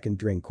severed her second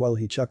drink while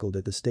he chuckled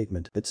at the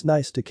statement. It's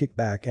nice to kick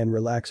back and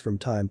relax from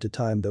time to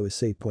time though,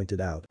 Issei pointed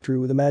out.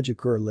 True, the magic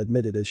girl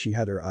admitted as she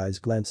had her eyes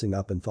glancing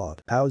up and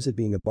thought. How's it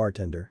being a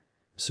bartender?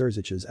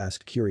 Serzich's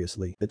asked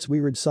curiously. It's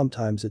weird,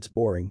 sometimes it's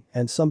boring,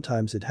 and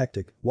sometimes it's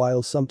hectic,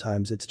 while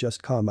sometimes it's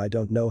just calm, I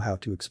don't know how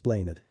to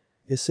explain it.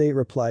 Issei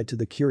replied to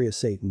the curious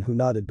Satan, who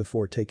nodded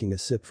before taking a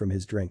sip from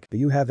his drink. Do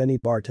you have any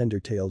bartender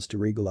tales to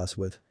regale us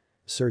with?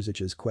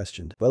 Serzich's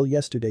questioned. Well,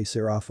 yesterday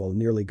Serafall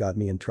nearly got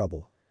me in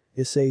trouble.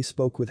 Issei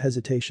spoke with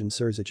hesitation.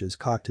 Serzich's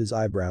cocked his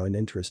eyebrow in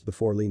interest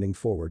before leaning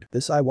forward.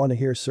 This I wanna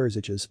hear,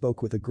 Serzich's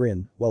spoke with a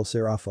grin, while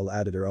Serafall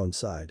added her own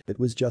side. It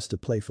was just a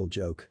playful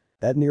joke.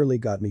 That nearly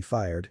got me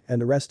fired,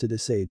 and arrested,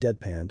 Issei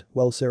deadpanned,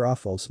 while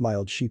Serafall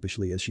smiled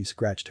sheepishly as she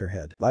scratched her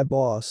head. My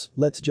boss,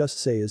 let's just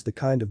say, is the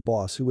kind of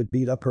boss who would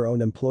beat up her own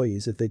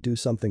employees if they do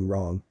something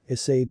wrong,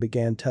 Issei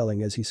began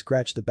telling as he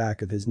scratched the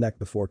back of his neck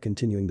before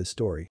continuing the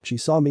story. She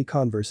saw me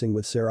conversing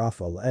with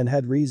Serafall and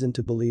had reason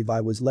to believe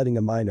I was letting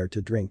a minor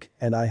to drink,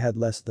 and I had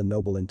less than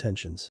noble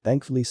intentions.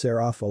 Thankfully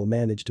Serafall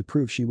managed to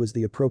prove she was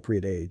the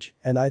appropriate age,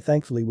 and I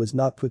thankfully was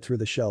not put through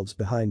the shelves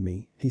behind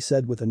me, he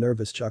said with a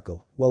nervous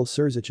chuckle, while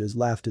Serzich's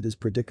laughed at his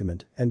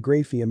predicament, and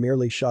Grafia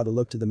merely shot a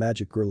look to the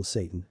magic girl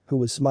Satan, who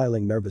was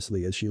smiling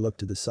nervously as she looked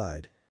to the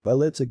side.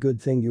 Well, it's a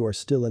good thing you are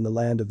still in the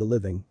land of the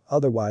living,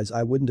 otherwise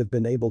I wouldn't have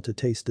been able to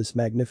taste this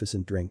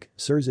magnificent drink,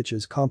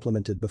 Serzich's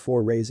complimented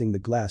before raising the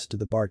glass to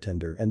the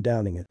bartender and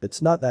downing it.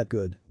 It's not that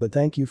good, but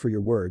thank you for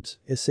your words,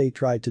 Issei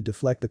tried to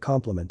deflect the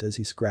compliment as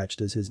he scratched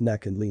his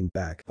neck and leaned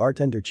back.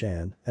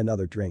 Bartender-chan,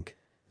 another drink.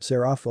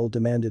 Serafall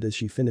demanded as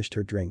she finished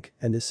her drink,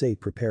 and Issei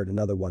prepared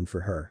another one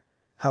for her.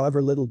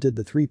 However, little did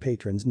the three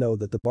patrons know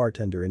that the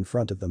bartender in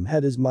front of them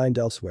had his mind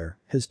elsewhere.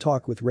 His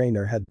talk with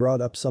Rainer had brought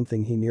up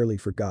something he nearly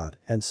forgot,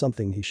 and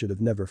something he should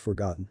have never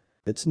forgotten.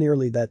 It's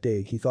nearly that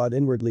day, he thought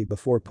inwardly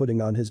before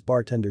putting on his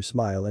bartender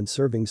smile and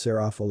serving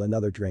Serafall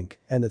another drink,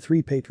 and the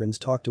three patrons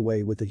talked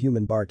away with the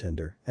human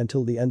bartender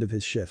until the end of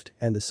his shift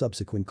and the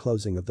subsequent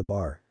closing of the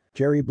bar.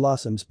 Cherry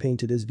blossoms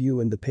painted his view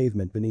in the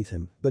pavement beneath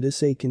him, but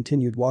Issei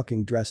continued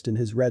walking dressed in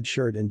his red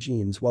shirt and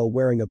jeans while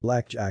wearing a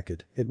black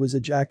jacket. It was a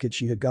jacket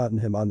she had gotten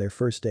him on their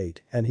first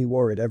date, and he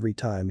wore it every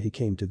time he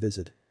came to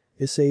visit.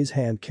 Issei's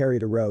hand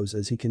carried a rose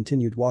as he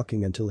continued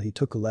walking until he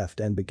took a left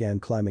and began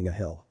climbing a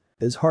hill.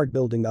 His heart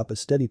building up a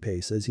steady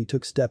pace as he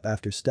took step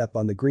after step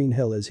on the green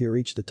hill. As he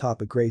reached the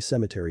top, a grey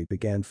cemetery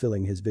began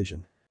filling his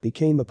vision. He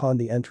came upon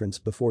the entrance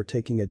before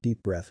taking a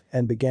deep breath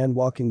and began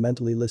walking,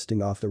 mentally listing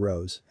off the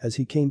rows. As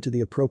he came to the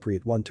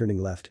appropriate one,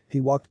 turning left,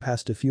 he walked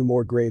past a few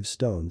more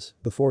gravestones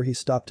before he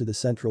stopped to the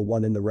central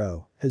one in the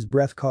row. His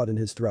breath caught in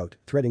his throat,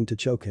 threatening to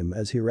choke him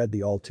as he read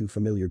the all too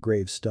familiar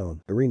gravestone.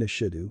 Irina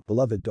Shidu,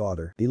 beloved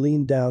daughter. He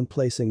leaned down,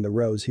 placing the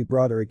rose he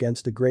brought her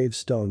against a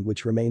gravestone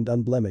which remained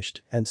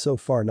unblemished and so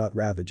far not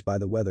ravaged by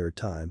the weather or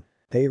time.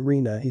 Hey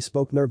Irina, he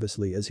spoke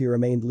nervously as he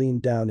remained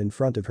leaned down in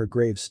front of her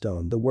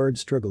gravestone, the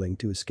words struggling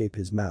to escape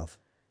his mouth.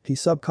 He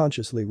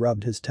subconsciously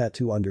rubbed his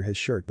tattoo under his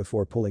shirt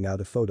before pulling out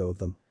a photo of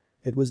them.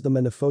 It was them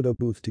in a photo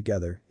booth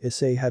together.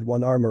 Issei had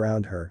one arm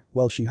around her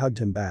while she hugged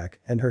him back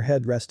and her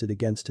head rested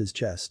against his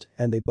chest,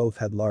 and they both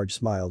had large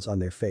smiles on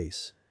their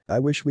face. I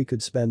wish we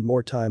could spend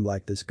more time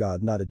like this,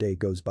 God, not a day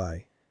goes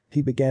by.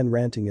 He began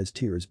ranting as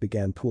tears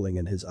began pooling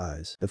in his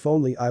eyes. If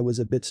only I was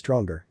a bit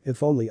stronger,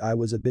 if only I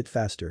was a bit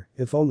faster,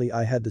 if only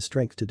I had the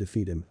strength to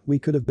defeat him. We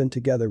could have been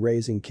together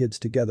raising kids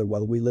together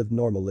while we lived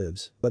normal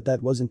lives, but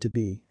that wasn't to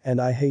be, and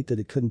I hate that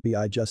it couldn't be.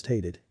 I just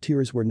hate it.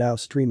 Tears were now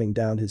streaming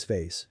down his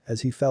face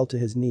as he fell to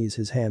his knees,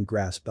 his hand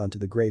grasped onto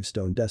the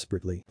gravestone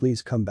desperately.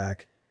 Please come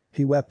back.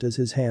 He wept as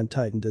his hand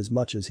tightened as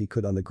much as he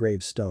could on the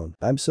gravestone.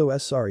 I'm so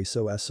sorry,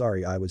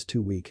 I was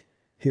too weak.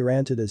 He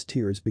ranted as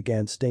tears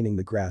began staining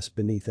the grass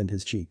beneath and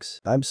his cheeks.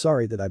 I'm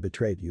sorry that I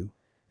betrayed you.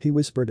 He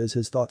whispered as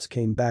his thoughts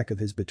came back of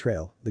his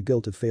betrayal, the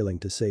guilt of failing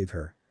to save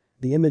her.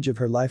 The image of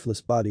her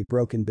lifeless body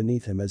broken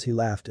beneath him as he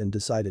laughed and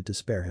decided to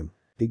spare him.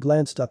 He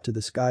glanced up to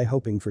the sky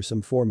hoping for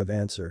some form of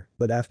answer,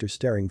 but after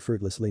staring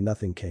fruitlessly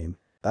nothing came.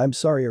 I'm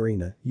sorry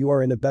Irina, you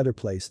are in a better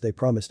place, they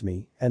promised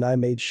me, and I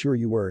made sure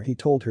you were, he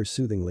told her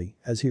soothingly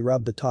as he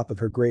rubbed the top of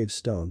her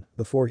gravestone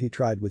before he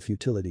tried with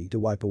futility to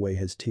wipe away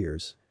his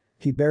tears.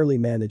 He barely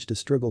managed to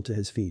struggle to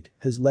his feet,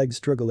 his legs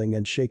struggling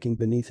and shaking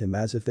beneath him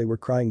as if they were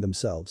crying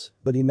themselves,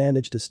 but he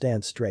managed to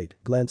stand straight,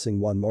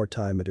 glancing one more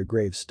time at her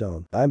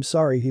gravestone. I'm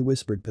sorry, he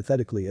whispered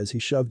pathetically as he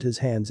shoved his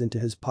hands into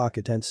his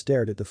pocket and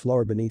stared at the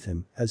floor beneath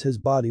him as his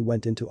body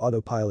went into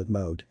autopilot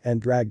mode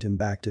and dragged him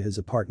back to his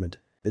apartment.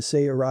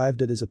 Issei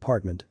arrived at his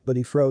apartment, but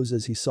he froze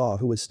as he saw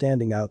who was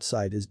standing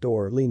outside his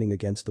door leaning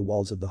against the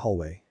walls of the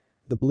hallway.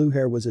 The blue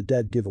hair was a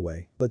dead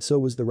giveaway, but so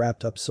was the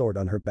wrapped-up sword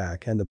on her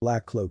back and the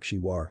black cloak she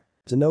wore.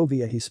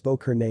 Zenobia, he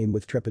spoke her name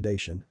with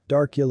trepidation.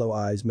 Dark yellow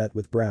eyes met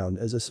with brown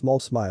as a small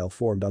smile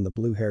formed on the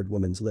blue-haired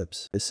woman's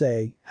lips.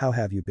 Issei, how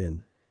have you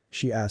been?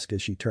 She asked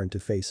as she turned to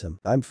face him.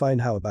 I'm fine,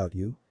 how about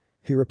you?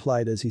 He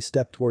replied as he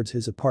stepped towards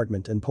his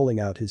apartment and pulling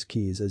out his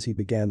keys as he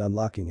began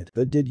unlocking it.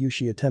 But did you?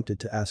 She attempted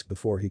to ask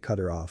before he cut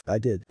her off. I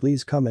did.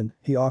 Please come in,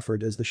 he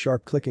offered as the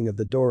sharp clicking of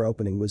the door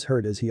opening was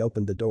heard as he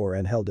opened the door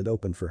and held it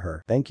open for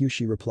her. Thank you,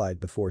 she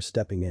replied before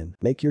stepping in.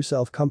 Make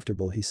yourself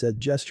comfortable, he said,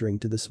 gesturing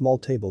to the small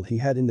table he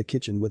had in the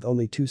kitchen with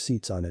only 2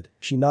 seats on it.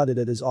 She nodded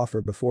at his offer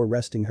before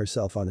resting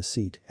herself on a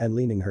seat and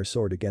leaning her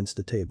sword against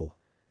the table.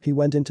 He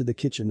went into the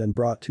kitchen and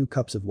brought 2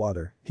 cups of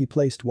water. He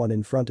placed one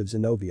in front of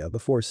Zenobia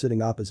before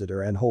sitting opposite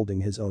her and holding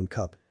his own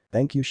cup.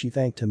 Thank you, she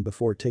thanked him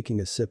before taking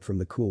a sip from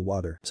the cool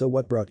water. So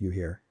what brought you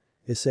here?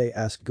 Issei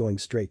asked, going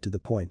straight to the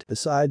point.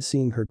 Besides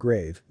seeing her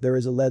grave, there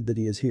is a lead that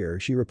he is here,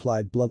 she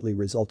replied bluntly,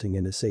 resulting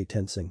in Issei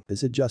tensing.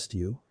 Is it just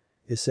you?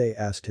 Issei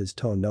asked, his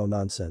tone no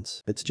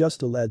nonsense. It's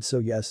just a lead, so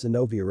yes,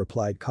 Zenobia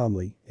replied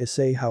calmly.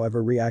 Issei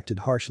however reacted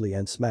harshly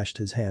and smashed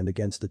his hand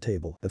against the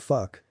table. The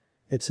fuck?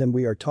 It's him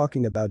we are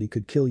talking about, he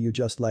could kill you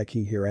just like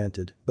he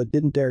ranted, but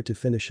didn't dare to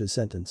finish his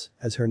sentence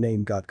as her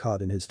name got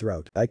caught in his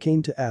throat. I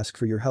came to ask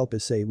for your help,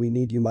 Issei, we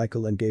need you.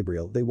 Michael and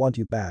Gabriel, they want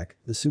you back.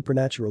 The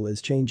supernatural is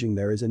changing,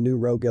 there is a new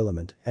rogue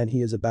element and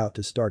he is about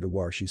to start a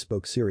war, she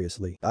spoke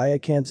seriously. I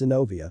can't,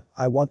 Zenobia,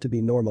 I want to be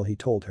normal, he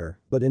told her,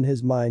 but in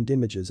his mind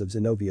images of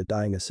Zenobia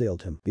dying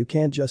assailed him. You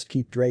can't just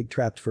keep Drake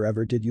trapped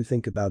forever. Did you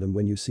think about him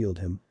when you sealed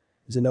him?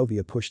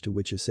 Zenobia pushed, to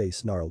which Issei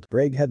snarled.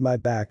 Drake had my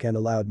back and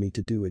allowed me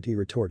to do it, he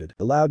retorted.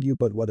 Allowed you,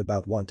 but what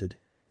about wanted?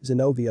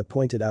 Zenobia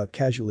pointed out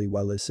casually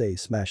while Issei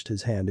smashed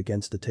his hand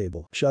against the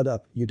table. Shut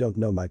up, you don't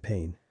know my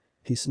pain.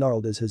 He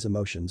snarled as his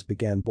emotions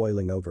began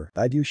boiling over.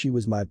 I do, she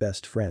was my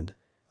best friend.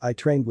 I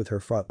trained with her,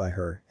 fought by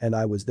her, and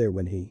I was there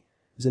when he.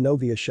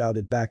 Zenobia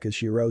shouted back as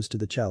she rose to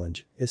the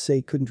challenge.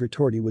 Issei couldn't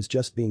retort, he was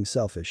just being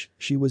selfish,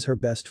 she was her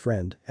best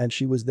friend and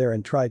she was there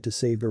and tried to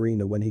save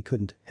Irina when he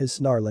couldn't. His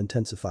snarl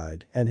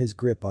intensified and his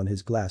grip on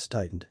his glass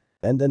tightened.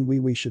 And then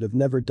we should have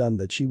never done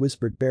that, she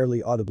whispered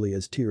barely audibly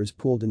as tears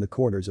pooled in the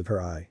corners of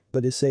her eye.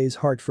 But Issei's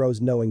heart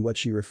froze knowing what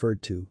she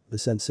referred to, the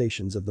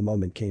sensations of the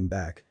moment came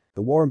back.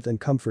 The warmth and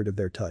comfort of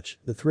their touch,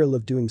 the thrill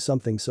of doing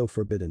something so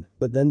forbidden,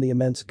 but then the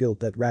immense guilt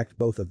that racked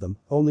both of them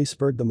only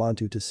spurred them on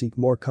to seek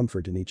more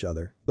comfort in each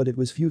other. But it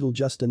was futile,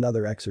 just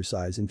another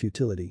exercise in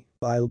futility.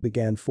 Bile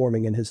began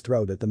forming in his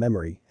throat at the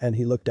memory and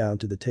he looked down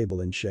to the table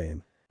in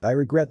shame. I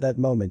regret that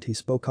moment, he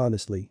spoke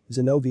honestly.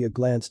 Zenobia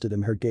glanced at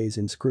him, her gaze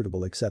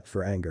inscrutable except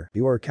for anger.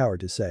 You're a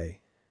coward, Issei.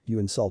 You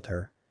insult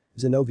her.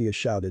 Zenobia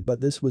shouted,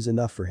 but this was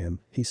enough for him.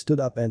 He stood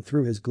up and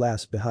threw his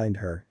glass behind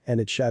her and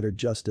it shattered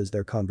just as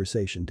their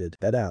conversation did.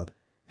 Get out.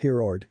 He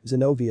roared.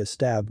 Zenobia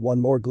stabbed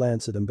one more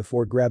glance at him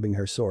before grabbing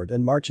her sword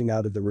and marching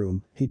out of the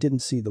room. He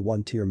didn't see the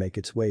one tear make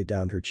its way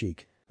down her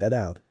cheek. Get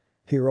out.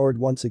 He roared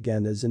once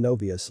again as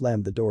Zenobia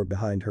slammed the door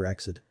behind her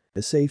exit.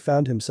 Issei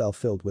found himself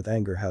filled with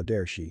anger. How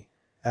dare she?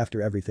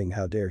 After everything,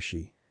 how dare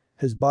she?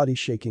 His body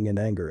shaking in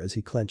anger as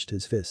he clenched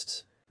his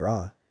fists.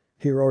 Brah.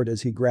 He roared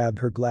as he grabbed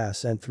her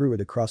glass and threw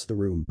it across the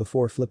room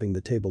before flipping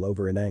the table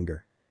over in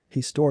anger. He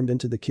stormed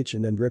into the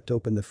kitchen and ripped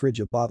open the fridge,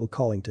 a bottle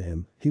calling to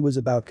him. He was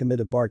about to commit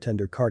a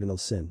bartender cardinal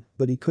sin,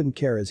 but he couldn't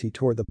care as he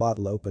tore the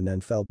bottle open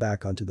and fell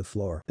back onto the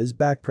floor. His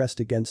back pressed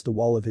against the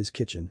wall of his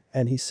kitchen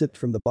and he sipped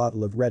from the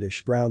bottle of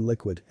reddish-brown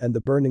liquid and the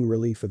burning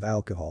relief of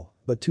alcohol.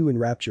 But too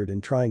enraptured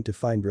in trying to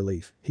find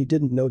relief, he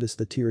didn't notice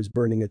the tears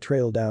burning a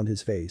trail down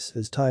his face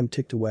as time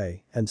ticked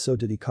away, and so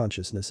did he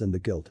consciousness and the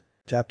guilt.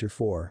 Chapter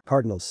 4.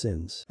 Cardinal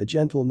Sins. A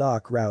gentle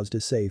knock roused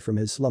Issei from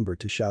his slumber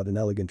to shout an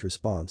elegant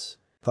response.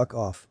 Fuck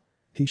off.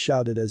 He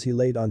shouted as he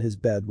laid on his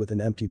bed with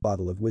an empty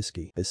bottle of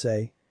whiskey.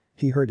 Issei?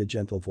 He heard a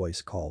gentle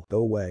voice call. Go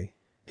away.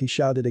 He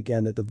shouted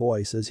again at the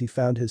voice as he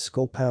found his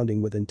skull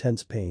pounding with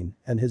intense pain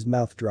and his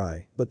mouth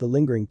dry, but the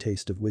lingering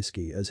taste of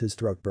whiskey as his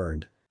throat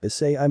burned.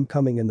 Issei, I'm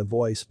coming, and the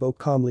voice spoke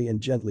calmly and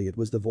gently. It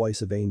was the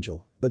voice of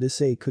Angel, but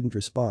Issei couldn't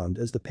respond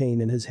as the pain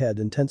in his head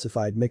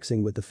intensified,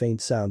 mixing with the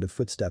faint sound of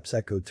footsteps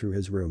echoed through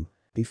his room.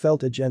 He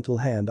felt a gentle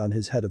hand on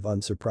his head of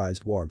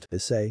unsurprised warmth.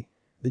 Issei?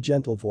 The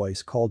gentle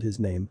voice called his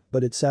name,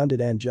 but it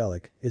sounded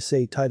angelic.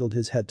 Issei tilted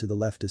his head to the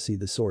left to see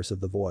the source of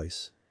the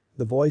voice.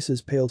 The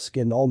voice's pale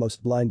skin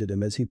almost blinded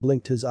him as he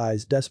blinked his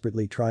eyes,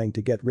 desperately trying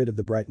to get rid of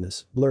the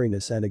brightness,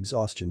 blurriness and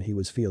exhaustion he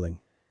was feeling.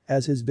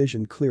 As his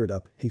vision cleared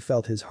up, he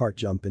felt his heart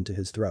jump into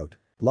his throat.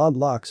 Blonde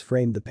locks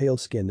framed the pale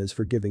skin as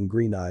forgiving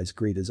green eyes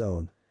greet his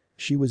own.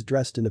 She was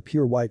dressed in a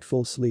pure white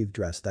full-sleeve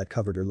dress that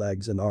covered her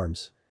legs and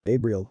arms.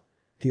 Gabriel?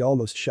 He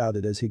almost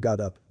shouted as he got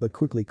up, but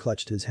quickly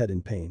clutched his head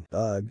in pain.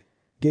 Ugh.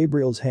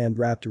 Gabriel's hand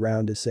wrapped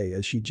around Issei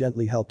as she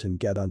gently helped him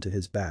get onto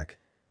his back.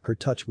 Her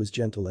touch was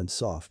gentle and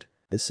soft.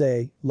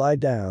 Issei, lie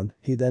down.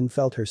 He then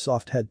felt her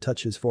soft head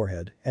touch his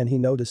forehead and he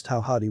noticed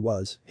how hot he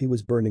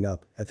was burning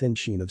up, a thin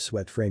sheen of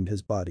sweat framed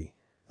his body.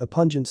 A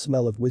pungent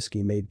smell of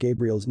whiskey made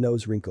Gabriel's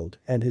nose wrinkled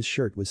and his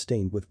shirt was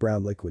stained with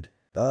brown liquid.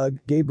 Ugh,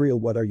 Gabriel,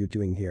 what are you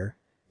doing here?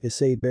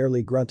 Issei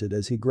barely grunted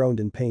as he groaned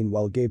in pain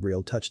while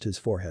Gabriel touched his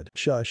forehead.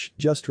 Shush,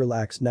 just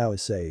relax now,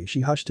 Issei.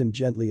 She hushed him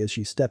gently as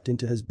she stepped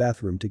into his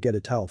bathroom to get a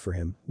towel for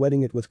him,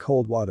 wetting it with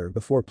cold water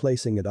before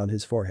placing it on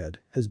his forehead.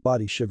 His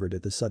body shivered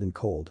at the sudden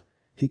cold.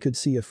 He could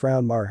see a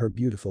frown mar her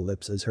beautiful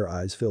lips as her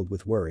eyes filled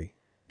with worry.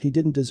 He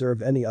didn't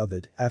deserve any of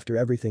it. After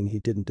everything, he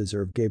didn't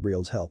deserve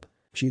Gabriel's help.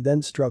 She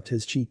then stroked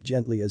his cheek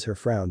gently as her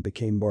frown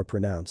became more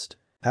pronounced.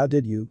 How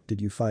did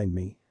you find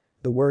me?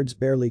 The words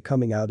barely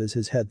coming out as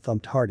his head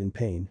thumped hard in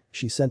pain.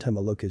 She sent him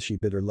a look as she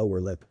bit her lower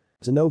lip.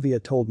 Zenobia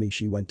told me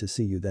she went to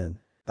see you then.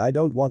 I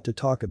don't want to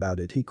talk about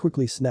it, he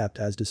quickly snapped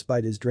as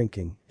despite his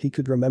drinking, he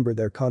could remember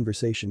their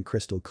conversation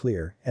crystal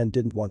clear and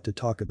didn't want to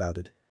talk about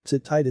it.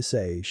 Sit tight,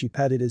 Issei. She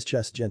patted his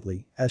chest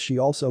gently as she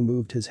also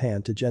moved his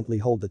hand to gently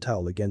hold the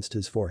towel against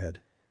his forehead.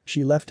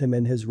 She left him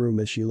in his room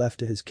as she left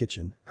to his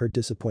kitchen, her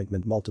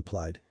disappointment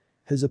multiplied.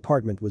 His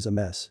apartment was a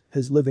mess,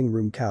 his living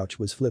room couch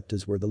was flipped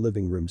as were the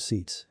living room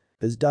seats.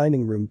 His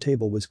dining room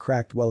table was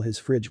cracked while his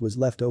fridge was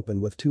left open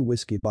with 2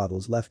 whiskey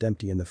bottles left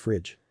empty in the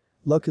fridge.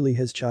 Luckily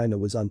his china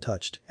was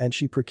untouched and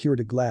she procured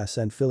a glass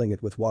and filling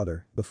it with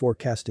water before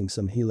casting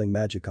some healing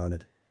magic on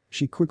it.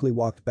 She quickly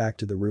walked back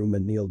to the room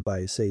and kneeled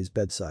by Issei's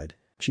bedside.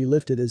 She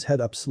lifted his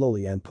head up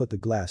slowly and put the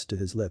glass to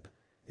his lip.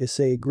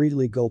 Issei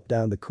greedily gulped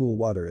down the cool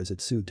water as it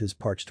soothed his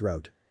parched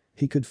throat.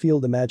 He could feel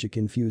the magic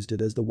infused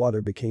it as the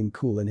water became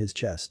cool in his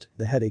chest,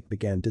 the headache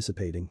began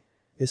dissipating.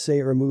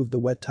 Issei removed the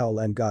wet towel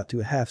and got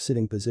to a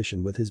half-sitting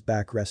position with his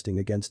back resting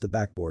against the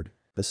backboard.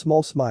 A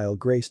small smile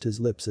graced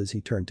his lips as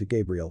he turned to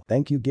Gabriel.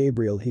 Thank you,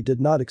 Gabriel. He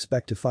did not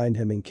expect to find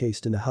him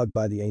encased in a hug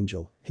by the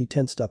angel. He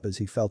tensed up as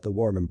he felt the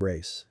warm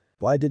embrace.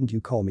 Why didn't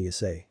you call me,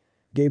 Issei?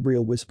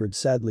 Gabriel whispered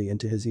sadly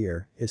into his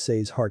ear,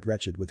 Issei's heart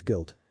wretched with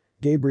guilt.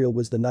 Gabriel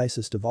was the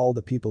nicest of all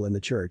the people in the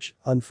church,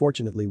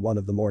 unfortunately one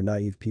of the more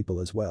naive people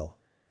as well.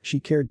 She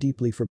cared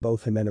deeply for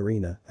both him and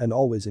Irina and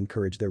always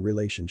encouraged their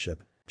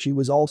relationship. She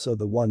was also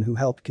the one who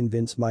helped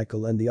convince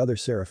Michael and the other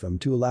seraphim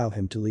to allow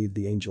him to leave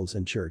the angels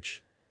and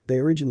church. They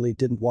originally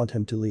didn't want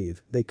him to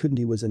leave, they couldn't.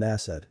 He was an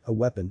asset, a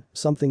weapon,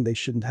 something they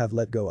shouldn't have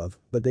let go of,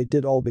 but they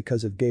did all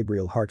because of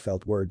Gabriel's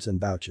heartfelt words and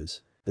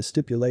vouches. The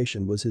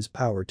stipulation was his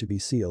power to be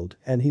sealed,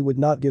 and he would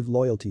not give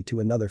loyalty to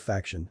another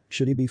faction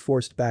should he be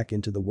forced back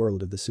into the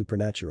world of the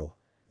supernatural.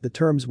 The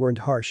terms weren't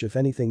harsh. If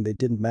anything, they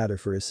didn't matter,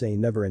 for Issei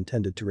never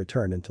intended to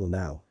return until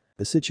now.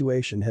 The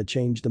situation had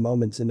changed the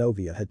moment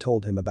Zenobia had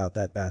told him about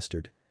that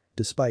bastard.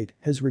 Despite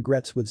his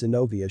regrets with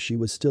Zenobia, she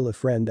was still a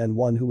friend and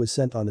one who was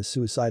sent on a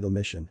suicidal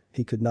mission.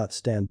 He could not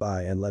stand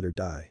by and let her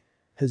die.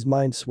 His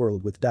mind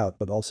swirled with doubt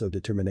but also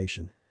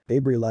determination.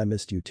 "Gabriel, I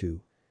missed you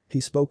too." He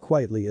spoke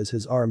quietly as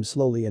his arms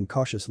slowly and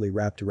cautiously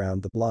wrapped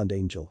around the blonde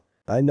angel.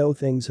 "I know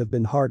things have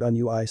been hard on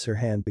you." Her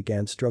hand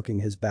began stroking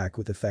his back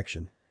with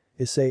affection.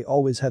 Issei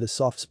always had a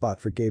soft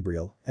spot for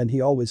Gabriel, and he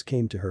always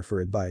came to her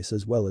for advice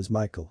as well as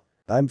Michael.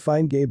 "I'm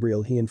fine,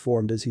 Gabriel," he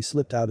informed as he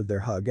slipped out of their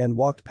hug and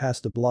walked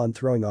past the blonde,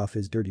 throwing off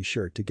his dirty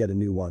shirt to get a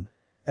new one.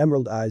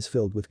 Emerald eyes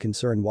filled with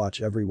concern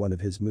watch every one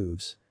of his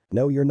moves.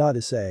 "No, you're not,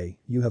 Issei,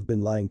 you have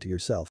been lying to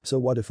yourself." "So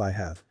what if I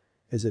have?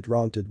 Is it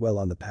wrong to dwell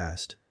on the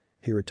past?"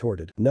 he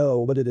retorted.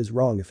 "No, but it is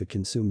wrong if it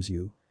consumes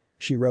you."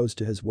 She rose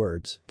to his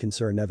words,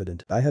 concern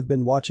evident. "I have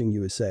been watching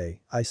you,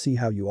 Issei. I see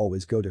how you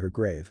always go to her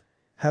grave.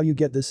 How you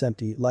get this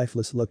empty,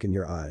 lifeless look in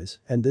your eyes,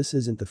 and this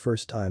isn't the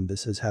first time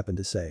this has happened,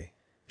 Issei."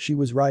 She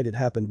was right, it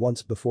happened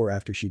once before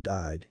after she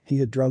died. He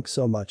had drunk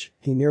so much,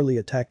 he nearly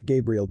attacked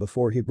Gabriel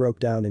before he broke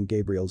down in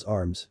Gabriel's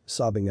arms,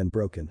 sobbing and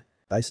broken.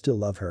 "I still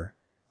love her.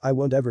 I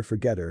won't ever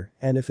forget her,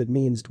 and if it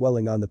means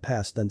dwelling on the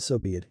past then so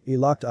be it." He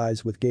locked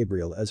eyes with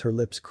Gabriel as her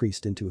lips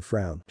creased into a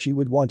frown. "She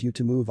would want you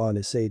to move on."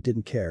 Issei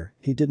didn't care,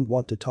 he didn't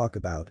want to talk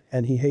about,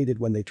 and he hated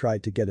when they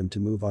tried to get him to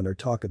move on or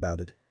talk about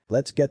it.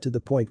 "Let's get to the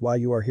point. Why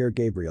you are here,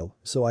 Gabriel,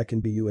 so I can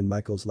be you and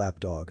Michael's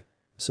lapdog.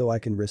 So I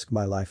can risk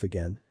my life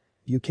again.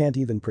 You can't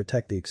even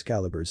protect the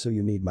Excalibur, so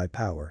you need my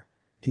power."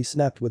 He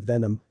snapped with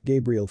venom.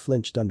 Gabriel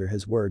flinched under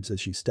his words as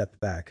she stepped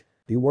back.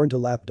 "You weren't a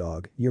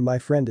lapdog, you're my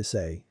friend,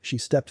 Issei." She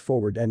stepped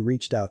forward and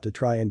reached out to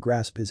try and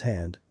grasp his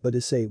hand, but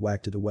Issei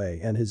whacked it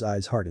away and his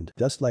eyes hardened.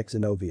 "Just like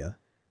Zenobia.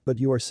 But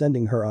you are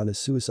sending her on a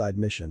suicide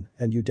mission,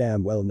 and you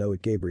damn well know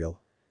it,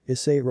 Gabriel."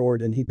 Issei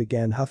roared and he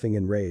began huffing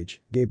in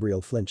rage.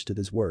 Gabriel flinched at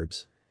his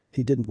words.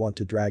 He didn't want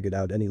to drag it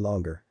out any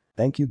longer.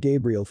 "Thank you,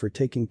 Gabriel, for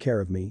taking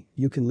care of me.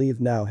 You can leave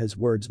now." His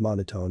words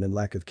monotone and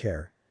lack of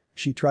care.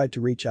 She tried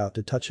to reach out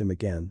to touch him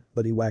again,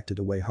 but he whacked it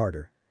away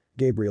harder.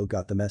 Gabriel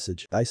got the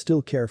message. "I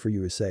still care for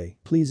you, Issei.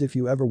 Please, if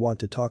you ever want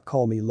to talk,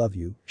 call me love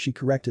you," she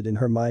corrected in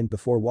her mind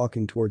before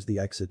walking towards the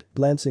exit,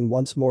 glancing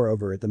once more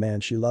over at the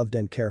man she loved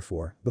and cared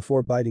for,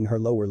 before biting her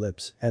lower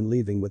lips and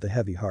leaving with a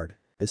heavy heart.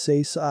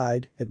 Issei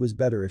sighed. It was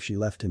better if she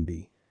left him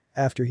be.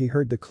 After he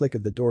heard the click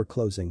of the door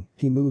closing,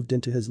 he moved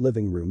into his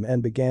living room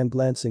and began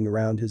glancing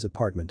around his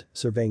apartment,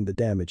 surveying the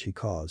damage he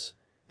caused.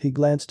 He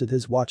glanced at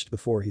his watch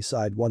before he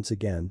sighed once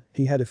again.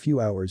 He had a few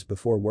hours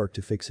before work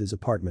to fix his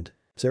apartment.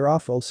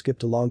 Serafall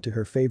skipped along to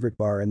her favorite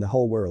bar in the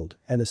whole world,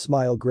 and a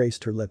smile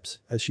graced her lips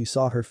as she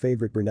saw her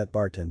favorite brunette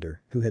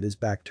bartender, who had his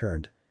back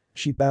turned.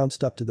 She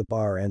bounced up to the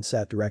bar and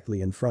sat directly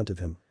in front of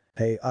him.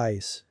 "Hey,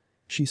 Ice."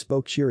 She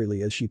spoke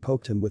cheerily as she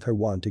poked him with her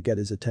wand to get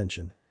his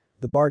attention.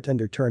 The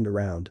bartender turned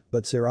around,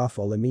 but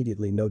Serafall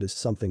immediately noticed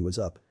something was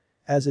up.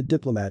 As a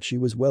diplomat, she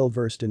was well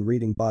versed in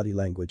reading body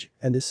language,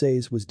 and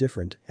Issei's was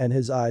different, and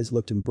his eyes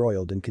looked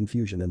embroiled in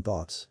confusion and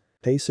thoughts.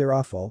 "Hey,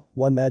 Serafall,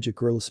 one magic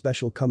girl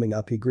special coming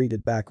up," he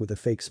greeted back with a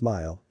fake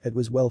smile. It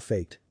was well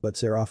faked, but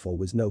Serafall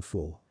was no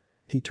fool.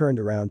 He turned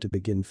around to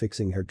begin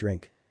fixing her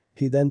drink.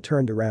 He then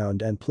turned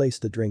around and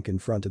placed the drink in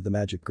front of the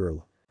magic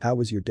girl. "How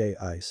was your day,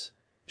 Ice?"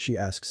 she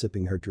asked,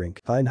 sipping her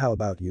drink. "Fine, how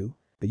about you?"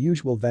 "The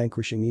usual,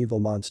 vanquishing evil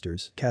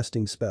monsters,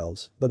 casting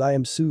spells, but I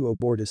am so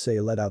bored."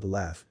 Issei let out a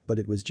laugh, but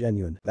it was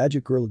genuine.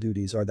 "Magic girl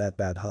duties are that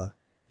bad, huh?"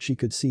 She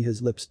could see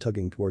his lips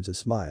tugging towards a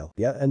smile.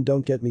 "Yeah, and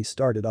don't get me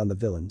started on the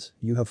villains.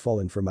 You have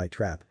fallen for my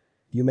trap.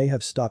 You may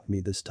have stopped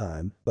me this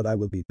time, but I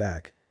will be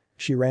back."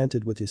 She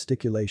ranted with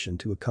gesticulation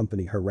to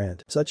accompany her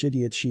rant. "Such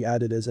idiots," she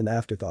added as an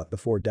afterthought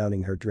before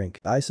downing her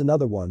drink. "Ice,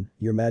 another one.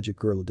 Your magic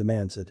girl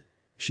demands it."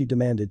 She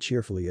demanded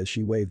cheerfully as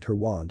she waved her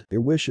wand.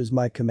 "Your wish is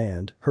my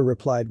command," her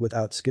replied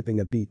without skipping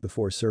a beat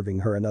before serving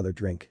her another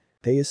drink.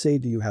 "Hey, Issei,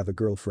 do you have a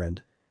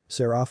girlfriend?"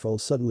 Serafall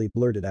suddenly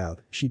blurted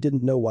out. She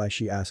didn't know why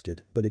she asked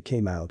it, but it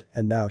came out,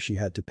 and now she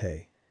had to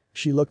pay.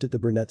 She looked at the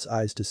brunette's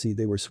eyes to see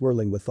they were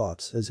swirling with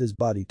thoughts as his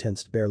body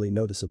tensed barely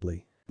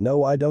noticeably.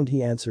 "No, I don't,"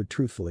 he answered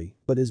truthfully,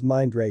 but his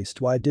mind raced.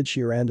 Why did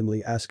she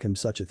randomly ask him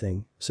such a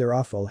thing?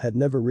 Serafall had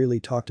never really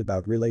talked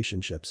about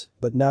relationships,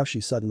 but now she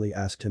suddenly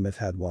asked him if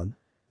had one.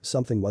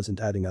 Something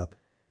wasn't adding up.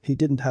 He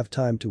didn't have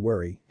time to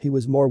worry, he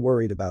was more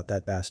worried about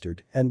that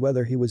bastard and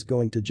whether he was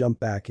going to jump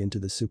back into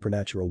the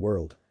supernatural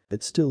world.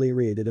 It still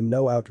irritated him,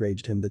 no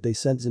outraged him that they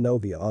sent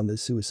Zenobia on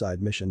this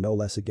suicide mission, no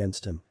less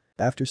against him.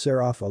 After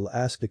Serafall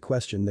asked the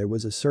question, there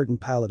was a certain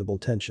palatable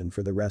tension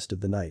for the rest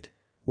of the night.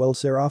 Well,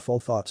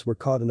 Serafall thoughts were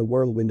caught in a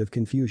whirlwind of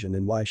confusion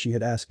in why she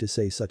had asked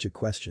Issei such a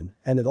question,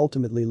 and it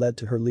ultimately led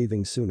to her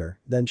leaving sooner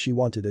than she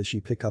wanted as she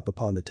picked up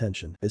upon the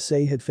tension.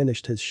 Issei had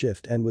finished his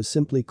shift and was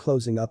simply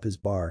closing up his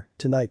bar.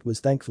 Tonight was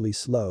thankfully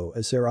slow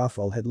as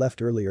Serafall had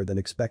left earlier than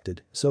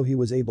expected, so he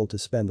was able to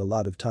spend a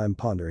lot of time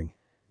pondering.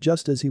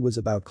 Just as he was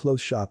about to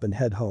close shop and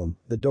head home,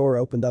 the door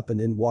opened up and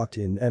in walked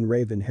in and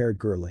raven-haired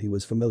girl he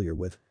was familiar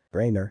with.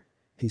 "Rainer."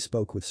 He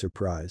spoke with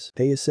surprise.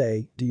 "Hey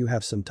Issei, do you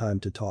have some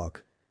time to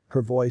talk?"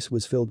 Her voice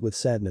was filled with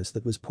sadness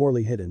that was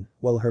poorly hidden,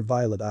 while her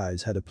violet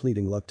eyes had a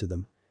pleading look to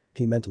them.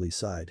 He mentally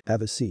sighed.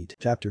 "Have a seat."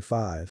 Chapter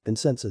 5.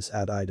 Consensus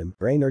ad item.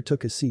 Rainer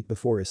took a seat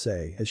before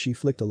Issei as she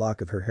flicked a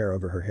lock of her hair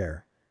over her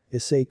hair.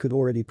 Issei could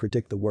already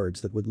predict the words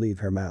that would leave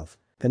her mouth.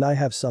 "Can I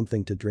have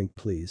something to drink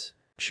please?"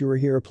 "Sure,"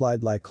 he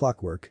replied like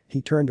clockwork.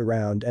 He turned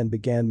around and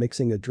began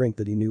mixing a drink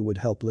that he knew would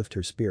help lift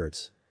her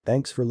spirits.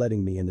 "Thanks for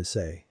letting me in,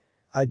 Issei.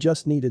 I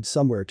just needed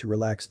somewhere to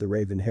relax," the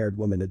raven-haired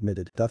woman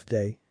admitted. "Tough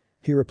day?"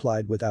 He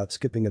replied without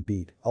skipping a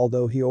beat,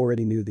 although he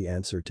already knew the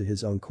answer to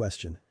his own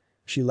question.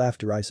 She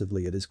laughed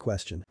derisively at his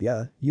question.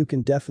 "Yeah, you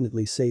can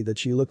definitely say that."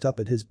 She looked up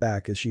at his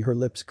back as her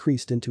lips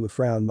creased into a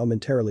frown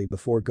momentarily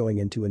before going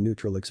into a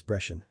neutral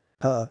expression.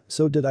 "Huh,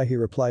 so did I," he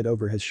replied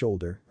over his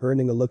shoulder,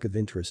 earning a look of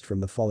interest from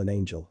the fallen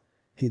angel.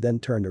 He then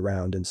turned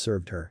around and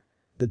served her.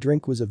 The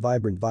drink was a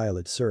vibrant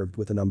violet served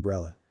with an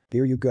umbrella.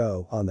 "Here you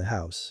go, on the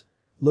house.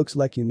 Looks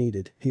like you need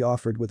it," he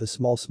offered with a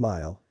small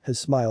smile. His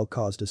smile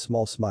caused a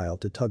small smile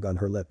to tug on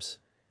her lips.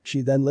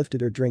 She then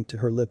lifted her drink to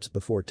her lips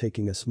before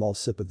taking a small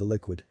sip of the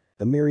liquid.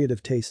 A myriad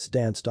of tastes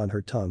danced on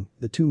her tongue,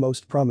 the two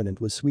most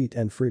prominent was sweet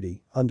and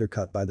fruity,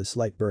 undercut by the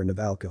slight burn of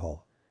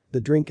alcohol.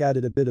 The drink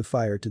added a bit of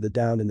fire to the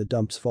down in the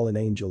dumps fallen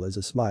angel as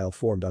a smile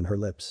formed on her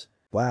lips.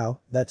 "Wow,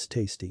 that's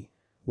tasty.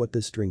 What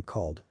this drink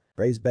called?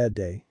 Ray's bad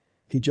day?"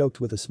 He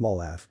joked with a small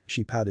laugh.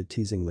 She pouted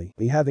teasingly.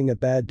 "Me having a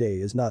bad day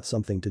is not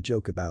something to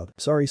joke about."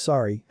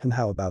 Sorry, and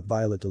how about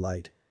Violet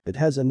Delight?" "It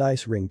has a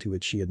nice ring to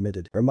it," she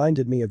admitted.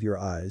 "Reminded me of your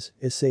eyes,"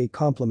 Issei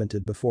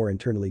complimented before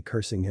internally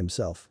cursing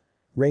himself.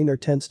 Rainer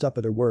tensed up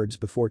at her words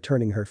before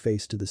turning her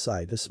face to the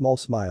side, a small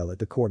smile at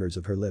the corners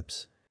of her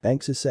lips.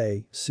 "Thanks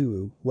Issei,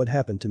 Suu, what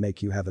happened to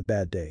make you have a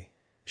bad day?"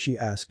 she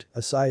asked.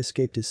 A sigh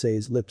escaped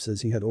Issei's lips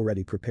as he had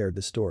already prepared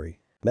the story.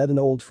 "Met an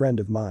old friend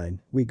of mine,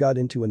 we got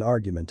into an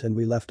argument and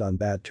we left on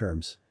bad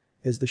terms.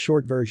 Is the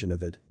short version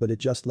of it, but it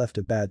just left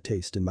a bad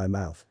taste in my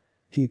mouth."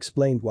 He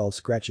explained while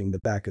scratching the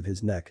back of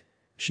his neck.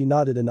 She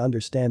nodded in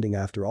understanding.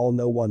 After all,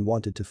 no one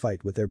wanted to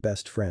fight with their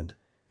best friend.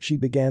 She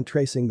began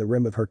tracing the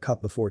rim of her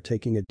cup before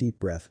taking a deep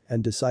breath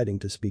and deciding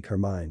to speak her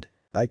mind.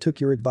 "I took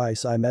your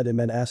advice. I met him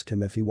and asked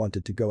him if he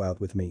wanted to go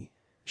out with me."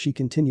 She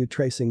continued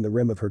tracing the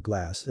rim of her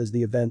glass as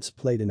the events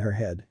played in her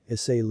head.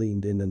 Issei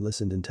leaned in and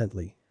listened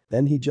intently.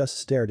 "Then he just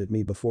stared at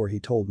me before he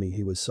told me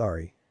he was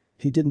sorry.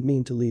 He didn't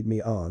mean to lead me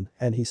on,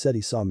 and he said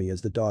he saw me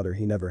as the daughter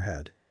he never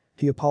had.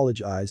 He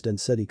apologized and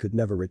said he could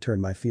never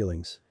return my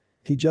feelings.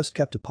 He just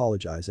kept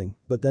apologizing,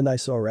 but then I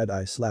saw red.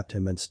 I slapped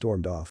him and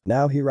stormed off.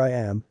 Now here I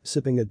am,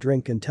 sipping a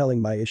drink and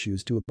telling my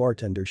issues to a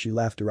bartender." She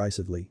laughed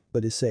derisively,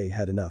 but Issei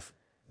had enough.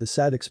 The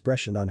sad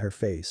expression on her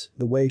face,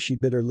 the way she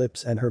bit her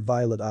lips and her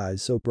violet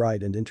eyes so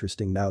bright and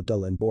interesting now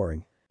dull and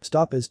boring.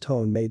 "Stop." His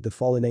tone made the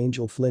fallen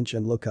angel flinch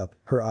and look up,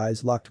 her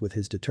eyes locked with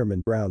his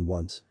determined brown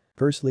ones.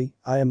 "Firstly,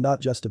 I am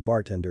not just a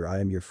bartender, I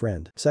am your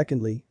friend.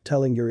 Secondly,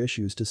 telling your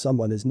issues to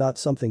someone is not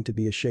something to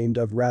be ashamed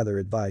of, rather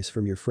advice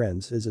from your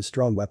friends is a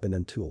strong weapon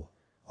and tool.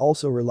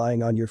 Also,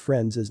 relying on your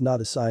friends is not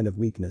a sign of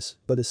weakness,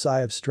 but a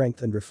sign of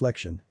strength and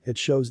reflection. It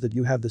shows that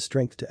you have the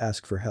strength to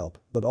ask for help,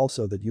 but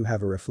also that you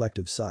have a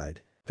reflective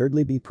side.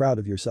 Thirdly, be proud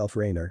of yourself,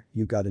 Rainer,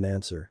 you got an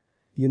answer.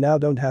 You now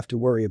don't have to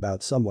worry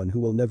about someone who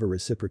will never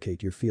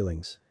reciprocate your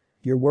feelings.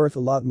 You're worth a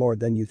lot more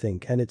than you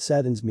think, and it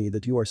saddens me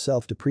that you are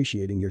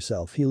self-depreciating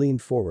yourself." He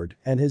leaned forward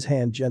and his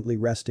hand gently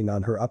resting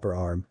on her upper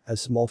arm, a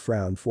small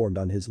frown formed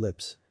on his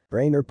lips.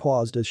 Rainer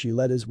paused as she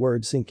let his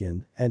words sink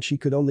in, and she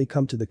could only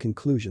come to the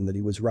conclusion that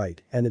he was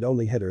right, and it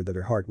only hit her that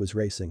her heart was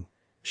racing.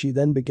 She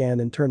then began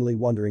internally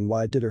wondering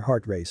why did her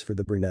heart race for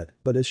the brunette,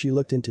 but as she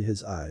looked into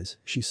his eyes,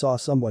 she saw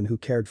someone who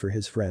cared for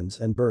his friends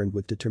and burned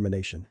with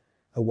determination.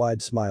 A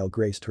wide smile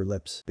graced her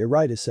lips. "You're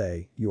right,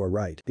 Issei, you are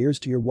right. Here's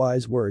to your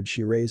wise words."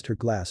 She raised her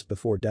glass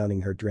before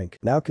downing her drink.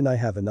 "Now can I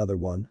have another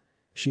one?"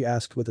 she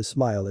asked with a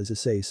smile as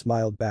Issei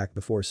smiled back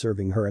before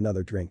serving her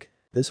another drink.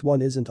 "This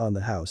one isn't on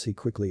the house," he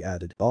quickly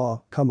added. "Aw,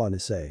 come on,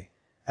 Issei.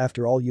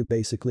 After all, you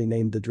basically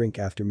named the drink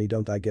after me,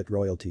 don't I get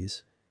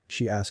royalties?"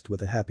 she asked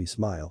with a happy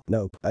smile.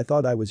 "Nope, I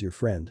thought I was your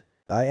friend."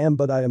 "I am,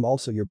 but I am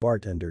also your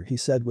bartender," he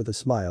said with a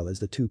smile as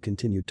the two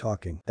continued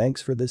talking.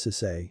 "Thanks for this,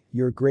 Issei,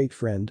 you're a great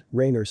friend,"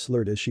 Rainer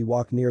slurred as she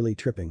walked nearly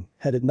tripping,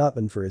 had it not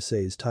been for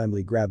Issei's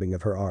timely grabbing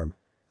of her arm.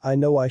 "I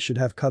know I should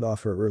have cut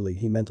off her early,"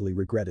 he mentally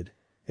regretted.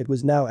 It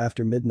was now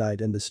after midnight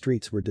and the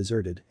streets were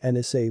deserted, and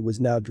Issei was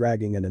now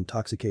dragging an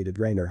intoxicated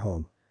Rainer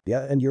home.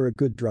 "Yeah, and you're a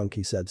good drunk,"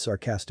 he said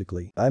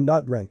sarcastically. "I'm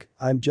not drunk,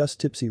 I'm just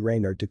tipsy,"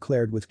 Rainer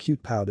declared with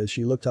cute pout as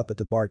she looked up at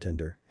the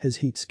bartender. His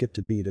heat skipped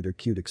a beat at her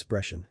cute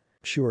expression.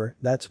 "Sure,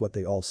 that's what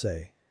they all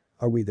say.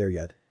 Are we there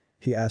yet?"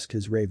 he asked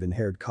his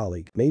raven-haired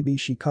colleague. Maybe,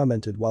 she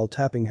commented while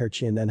tapping her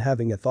chin and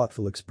having a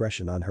thoughtful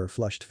expression on her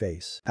flushed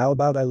face. How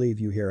about I leave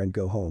you here and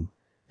go home?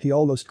 He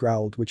almost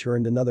growled, which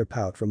earned another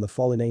pout from the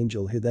fallen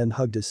angel, who then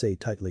hugged Issei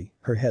tightly,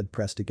 her head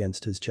pressed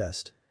against his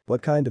chest.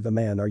 What kind of a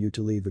man are you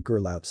to leave a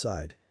girl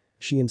outside?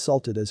 She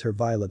insulted as her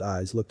violet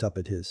eyes looked up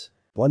at his.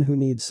 One who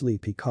needs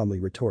sleep, he calmly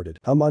retorted.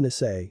 Come on,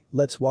 Issei,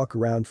 let's walk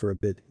around for a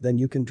bit, then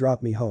you can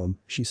drop me home,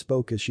 she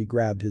spoke as she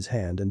grabbed his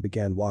hand and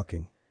began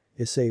walking.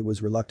 Issei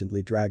was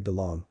reluctantly dragged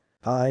along.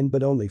 Fine,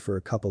 but only for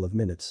a couple of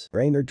minutes.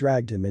 Rainer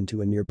dragged him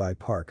into a nearby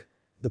park.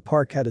 The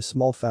park had a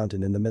small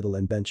fountain in the middle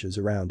and benches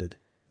around it.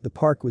 The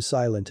park was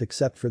silent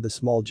except for the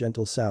small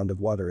gentle sound of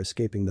water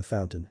escaping the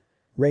fountain.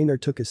 Rainer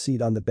took a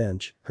seat on the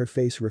bench, her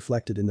face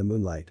reflected in the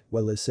moonlight,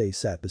 while Issei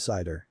sat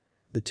beside her.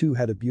 The two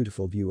had a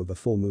beautiful view of a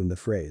full moon. The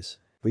phrase,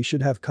 "We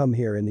should have come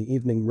here in the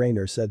evening,"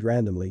 Rainer said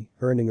randomly,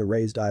 earning a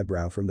raised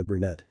eyebrow from the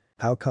brunette.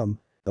 How come?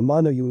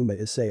 Amano-yuma.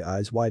 Issei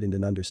eyes widened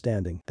in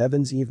understanding.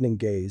 Heaven's evening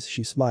gaze,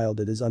 she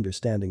smiled at his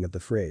understanding of the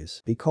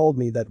phrase. He called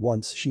me that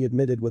once, she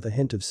admitted with a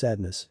hint of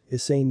sadness.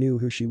 Issei knew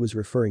who she was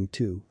referring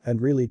to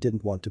and really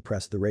didn't want to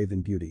press the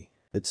raven beauty.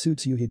 It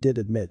suits you, he did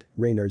admit.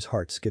 Rainer's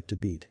heart skipped a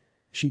beat.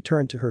 She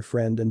turned to her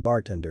friend and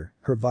bartender,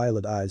 her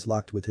violet eyes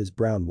locked with his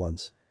brown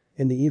ones.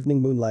 In the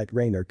evening moonlight,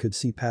 Rainer could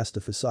see past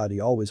the facade he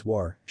always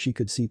wore, she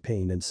could see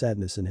pain and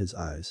sadness in his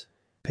eyes.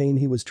 Pain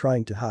he was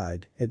trying to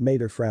hide, it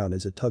made her frown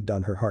as it tugged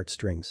on her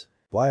heartstrings.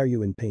 Why are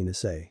you in pain,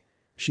 Issei?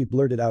 She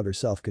blurted out, her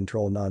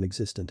self-control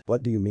non-existent.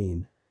 What do you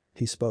mean?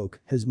 He spoke,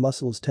 his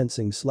muscles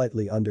tensing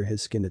slightly under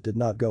his skin. It did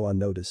not go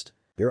unnoticed.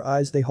 Your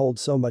eyes, they hold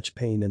so much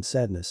pain and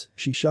sadness.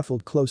 She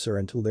shuffled closer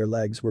until their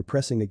legs were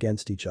pressing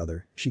against each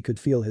other, she could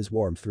feel his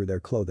warmth through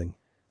their clothing.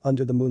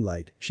 Under the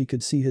moonlight, she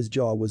could see his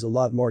jaw was a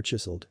lot more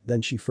chiseled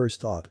than she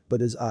first thought, but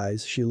his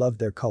eyes, she loved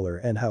their color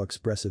and how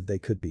expressive they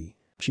could be.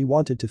 She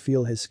wanted to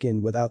feel his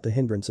skin without the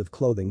hindrance of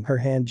clothing. Her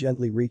hand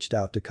gently reached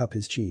out to cup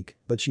his cheek,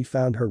 but she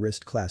found her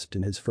wrist clasped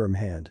in his firm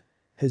hand.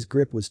 His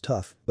grip was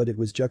tough, but it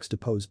was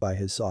juxtaposed by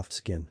his soft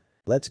skin.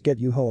 Let's get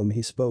you home,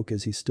 he spoke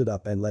as he stood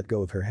up and let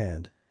go of her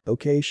hand.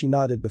 Okay, she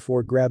nodded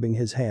before grabbing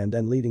his hand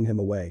and leading him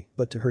away,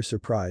 but to her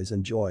surprise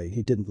and joy,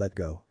 he didn't let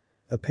go.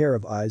 A pair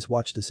of eyes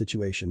watched the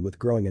situation with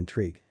growing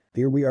intrigue.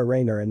 Here we are,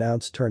 Rainer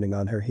announced, turning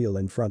on her heel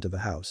in front of a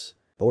house.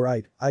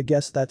 Alright, I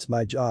guess that's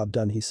my job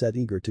done, he said,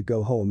 eager to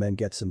go home and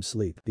get some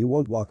sleep. You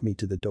won't walk me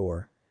to the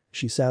door?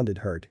 She sounded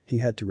hurt, he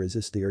had to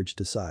resist the urge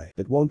to sigh.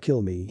 It won't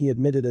kill me, he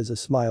admitted as a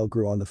smile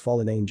grew on the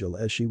fallen angel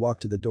as she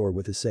walked to the door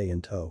with Issei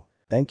in tow.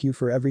 Thank you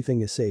for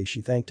everything, Issei,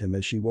 she thanked him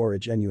as she wore a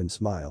genuine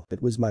smile.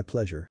 It was my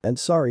pleasure. And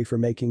sorry for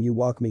making you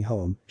walk me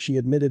home, she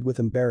admitted with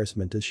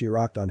embarrassment as she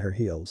rocked on her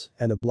heels,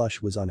 and a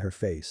blush was on her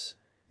face.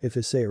 If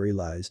Issei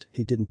realized,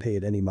 he didn't pay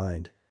it any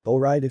mind.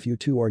 Alright, if you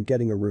two aren't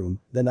getting a room,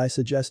 then I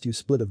suggest you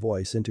split, a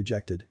voice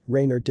interjected.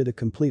 Rainer did a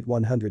complete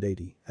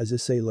 180 as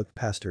Issei looked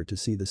past her to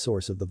see the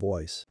source of the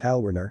voice.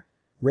 Halwerner?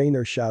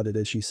 Rainer shouted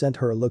as she sent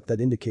her a look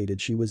that indicated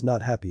she was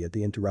not happy at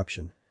the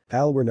interruption.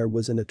 Halwerner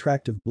was an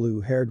attractive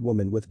blue-haired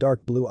woman with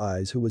dark blue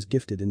eyes who was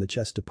gifted in the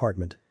chess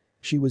department.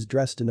 She was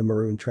dressed in a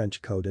maroon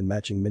trench coat and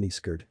matching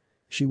miniskirt.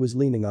 She was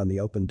leaning on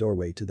the open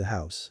doorway to the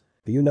house.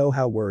 You know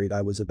how worried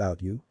I was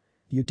about you?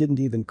 You didn't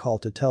even call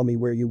to tell me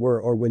where you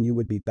were or when you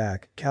would be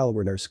back,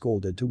 Halwerner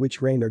scolded, to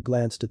which Rainer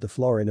glanced at the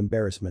floor in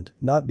embarrassment,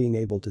 not being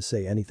able to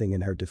say anything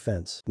in her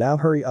defense. Now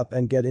hurry up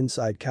and get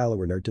inside,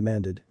 Halwerner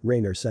demanded.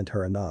 Rainer sent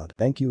her a nod.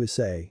 Thank you,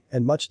 Issei,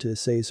 and much to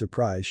Issei's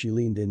surprise she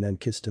leaned in and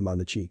kissed him on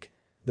the cheek.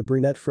 The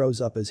brunette froze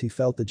up as he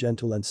felt the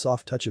gentle and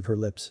soft touch of her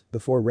lips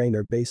before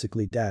Rainer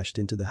basically dashed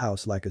into the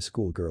house like a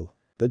schoolgirl.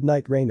 Good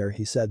night, Rainer,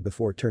 he said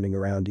before turning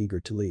around eager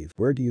to leave.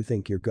 Where do you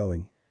think you're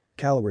going?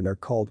 Halwerner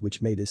called,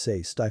 which made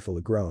Issei stifle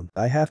a groan.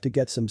 I have to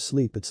get some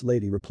sleep, its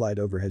lady replied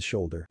over his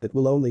shoulder. It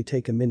will only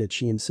take a minute,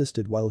 she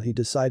insisted while he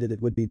decided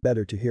it would be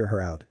better to hear her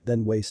out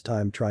than waste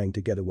time trying to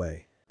get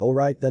away.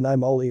 Alright then,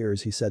 I'm all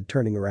ears, he said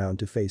turning around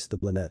to face the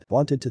brunette.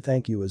 Wanted to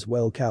thank you as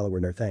well,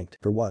 Halwerner thanked.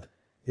 For what?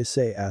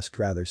 Issei asked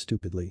rather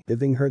stupidly,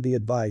 giving her the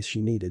advice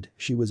she needed.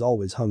 She was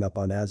always hung up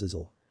on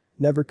Azazel.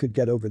 Never could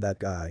get over that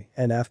guy,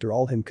 and after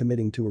all, him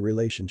committing to a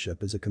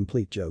relationship is a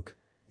complete joke.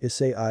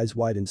 Issei eyes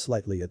widened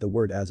slightly at the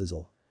word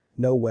Azazel.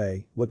 No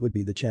way, what would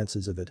be the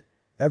chances of it?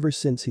 Ever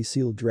since he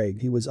sealed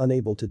Drake, he was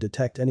unable to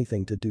detect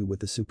anything to do with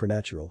the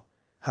supernatural.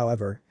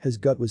 However, his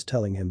gut was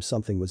telling him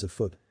something was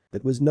afoot.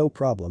 It was no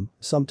problem,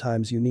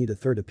 sometimes you need a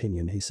third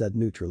opinion, he said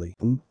neutrally.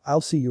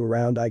 I'll see you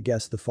around, I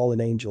guess. The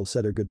fallen angel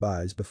said her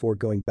goodbyes before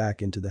going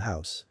back into the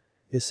house.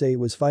 Issei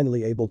was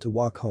finally able to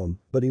walk home,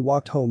 but he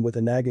walked home with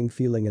a nagging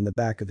feeling in the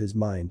back of his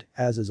mind.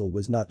 Azazel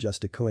was not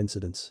just a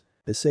coincidence.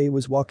 Issei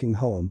was walking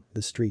home,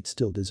 the street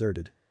still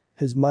deserted.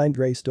 His mind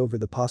raced over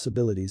the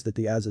possibilities that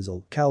the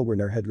Azazel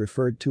Halwerner had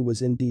referred to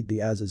was indeed the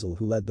Azazel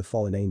who led the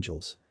fallen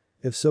angels.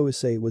 If so,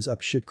 Issei was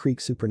up shit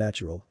creek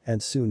supernatural,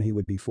 and soon he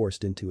would be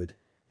forced into it.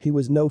 He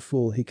was no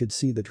fool, he could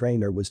see that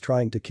Rainer was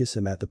trying to kiss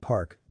him at the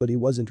park, but he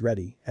wasn't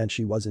ready and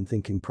she wasn't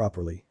thinking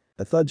properly.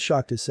 A thud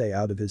shocked Issei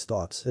out of his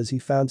thoughts as he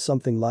found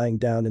something lying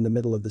down in the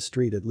middle of the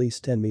street at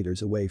least 10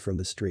 meters away from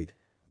the street.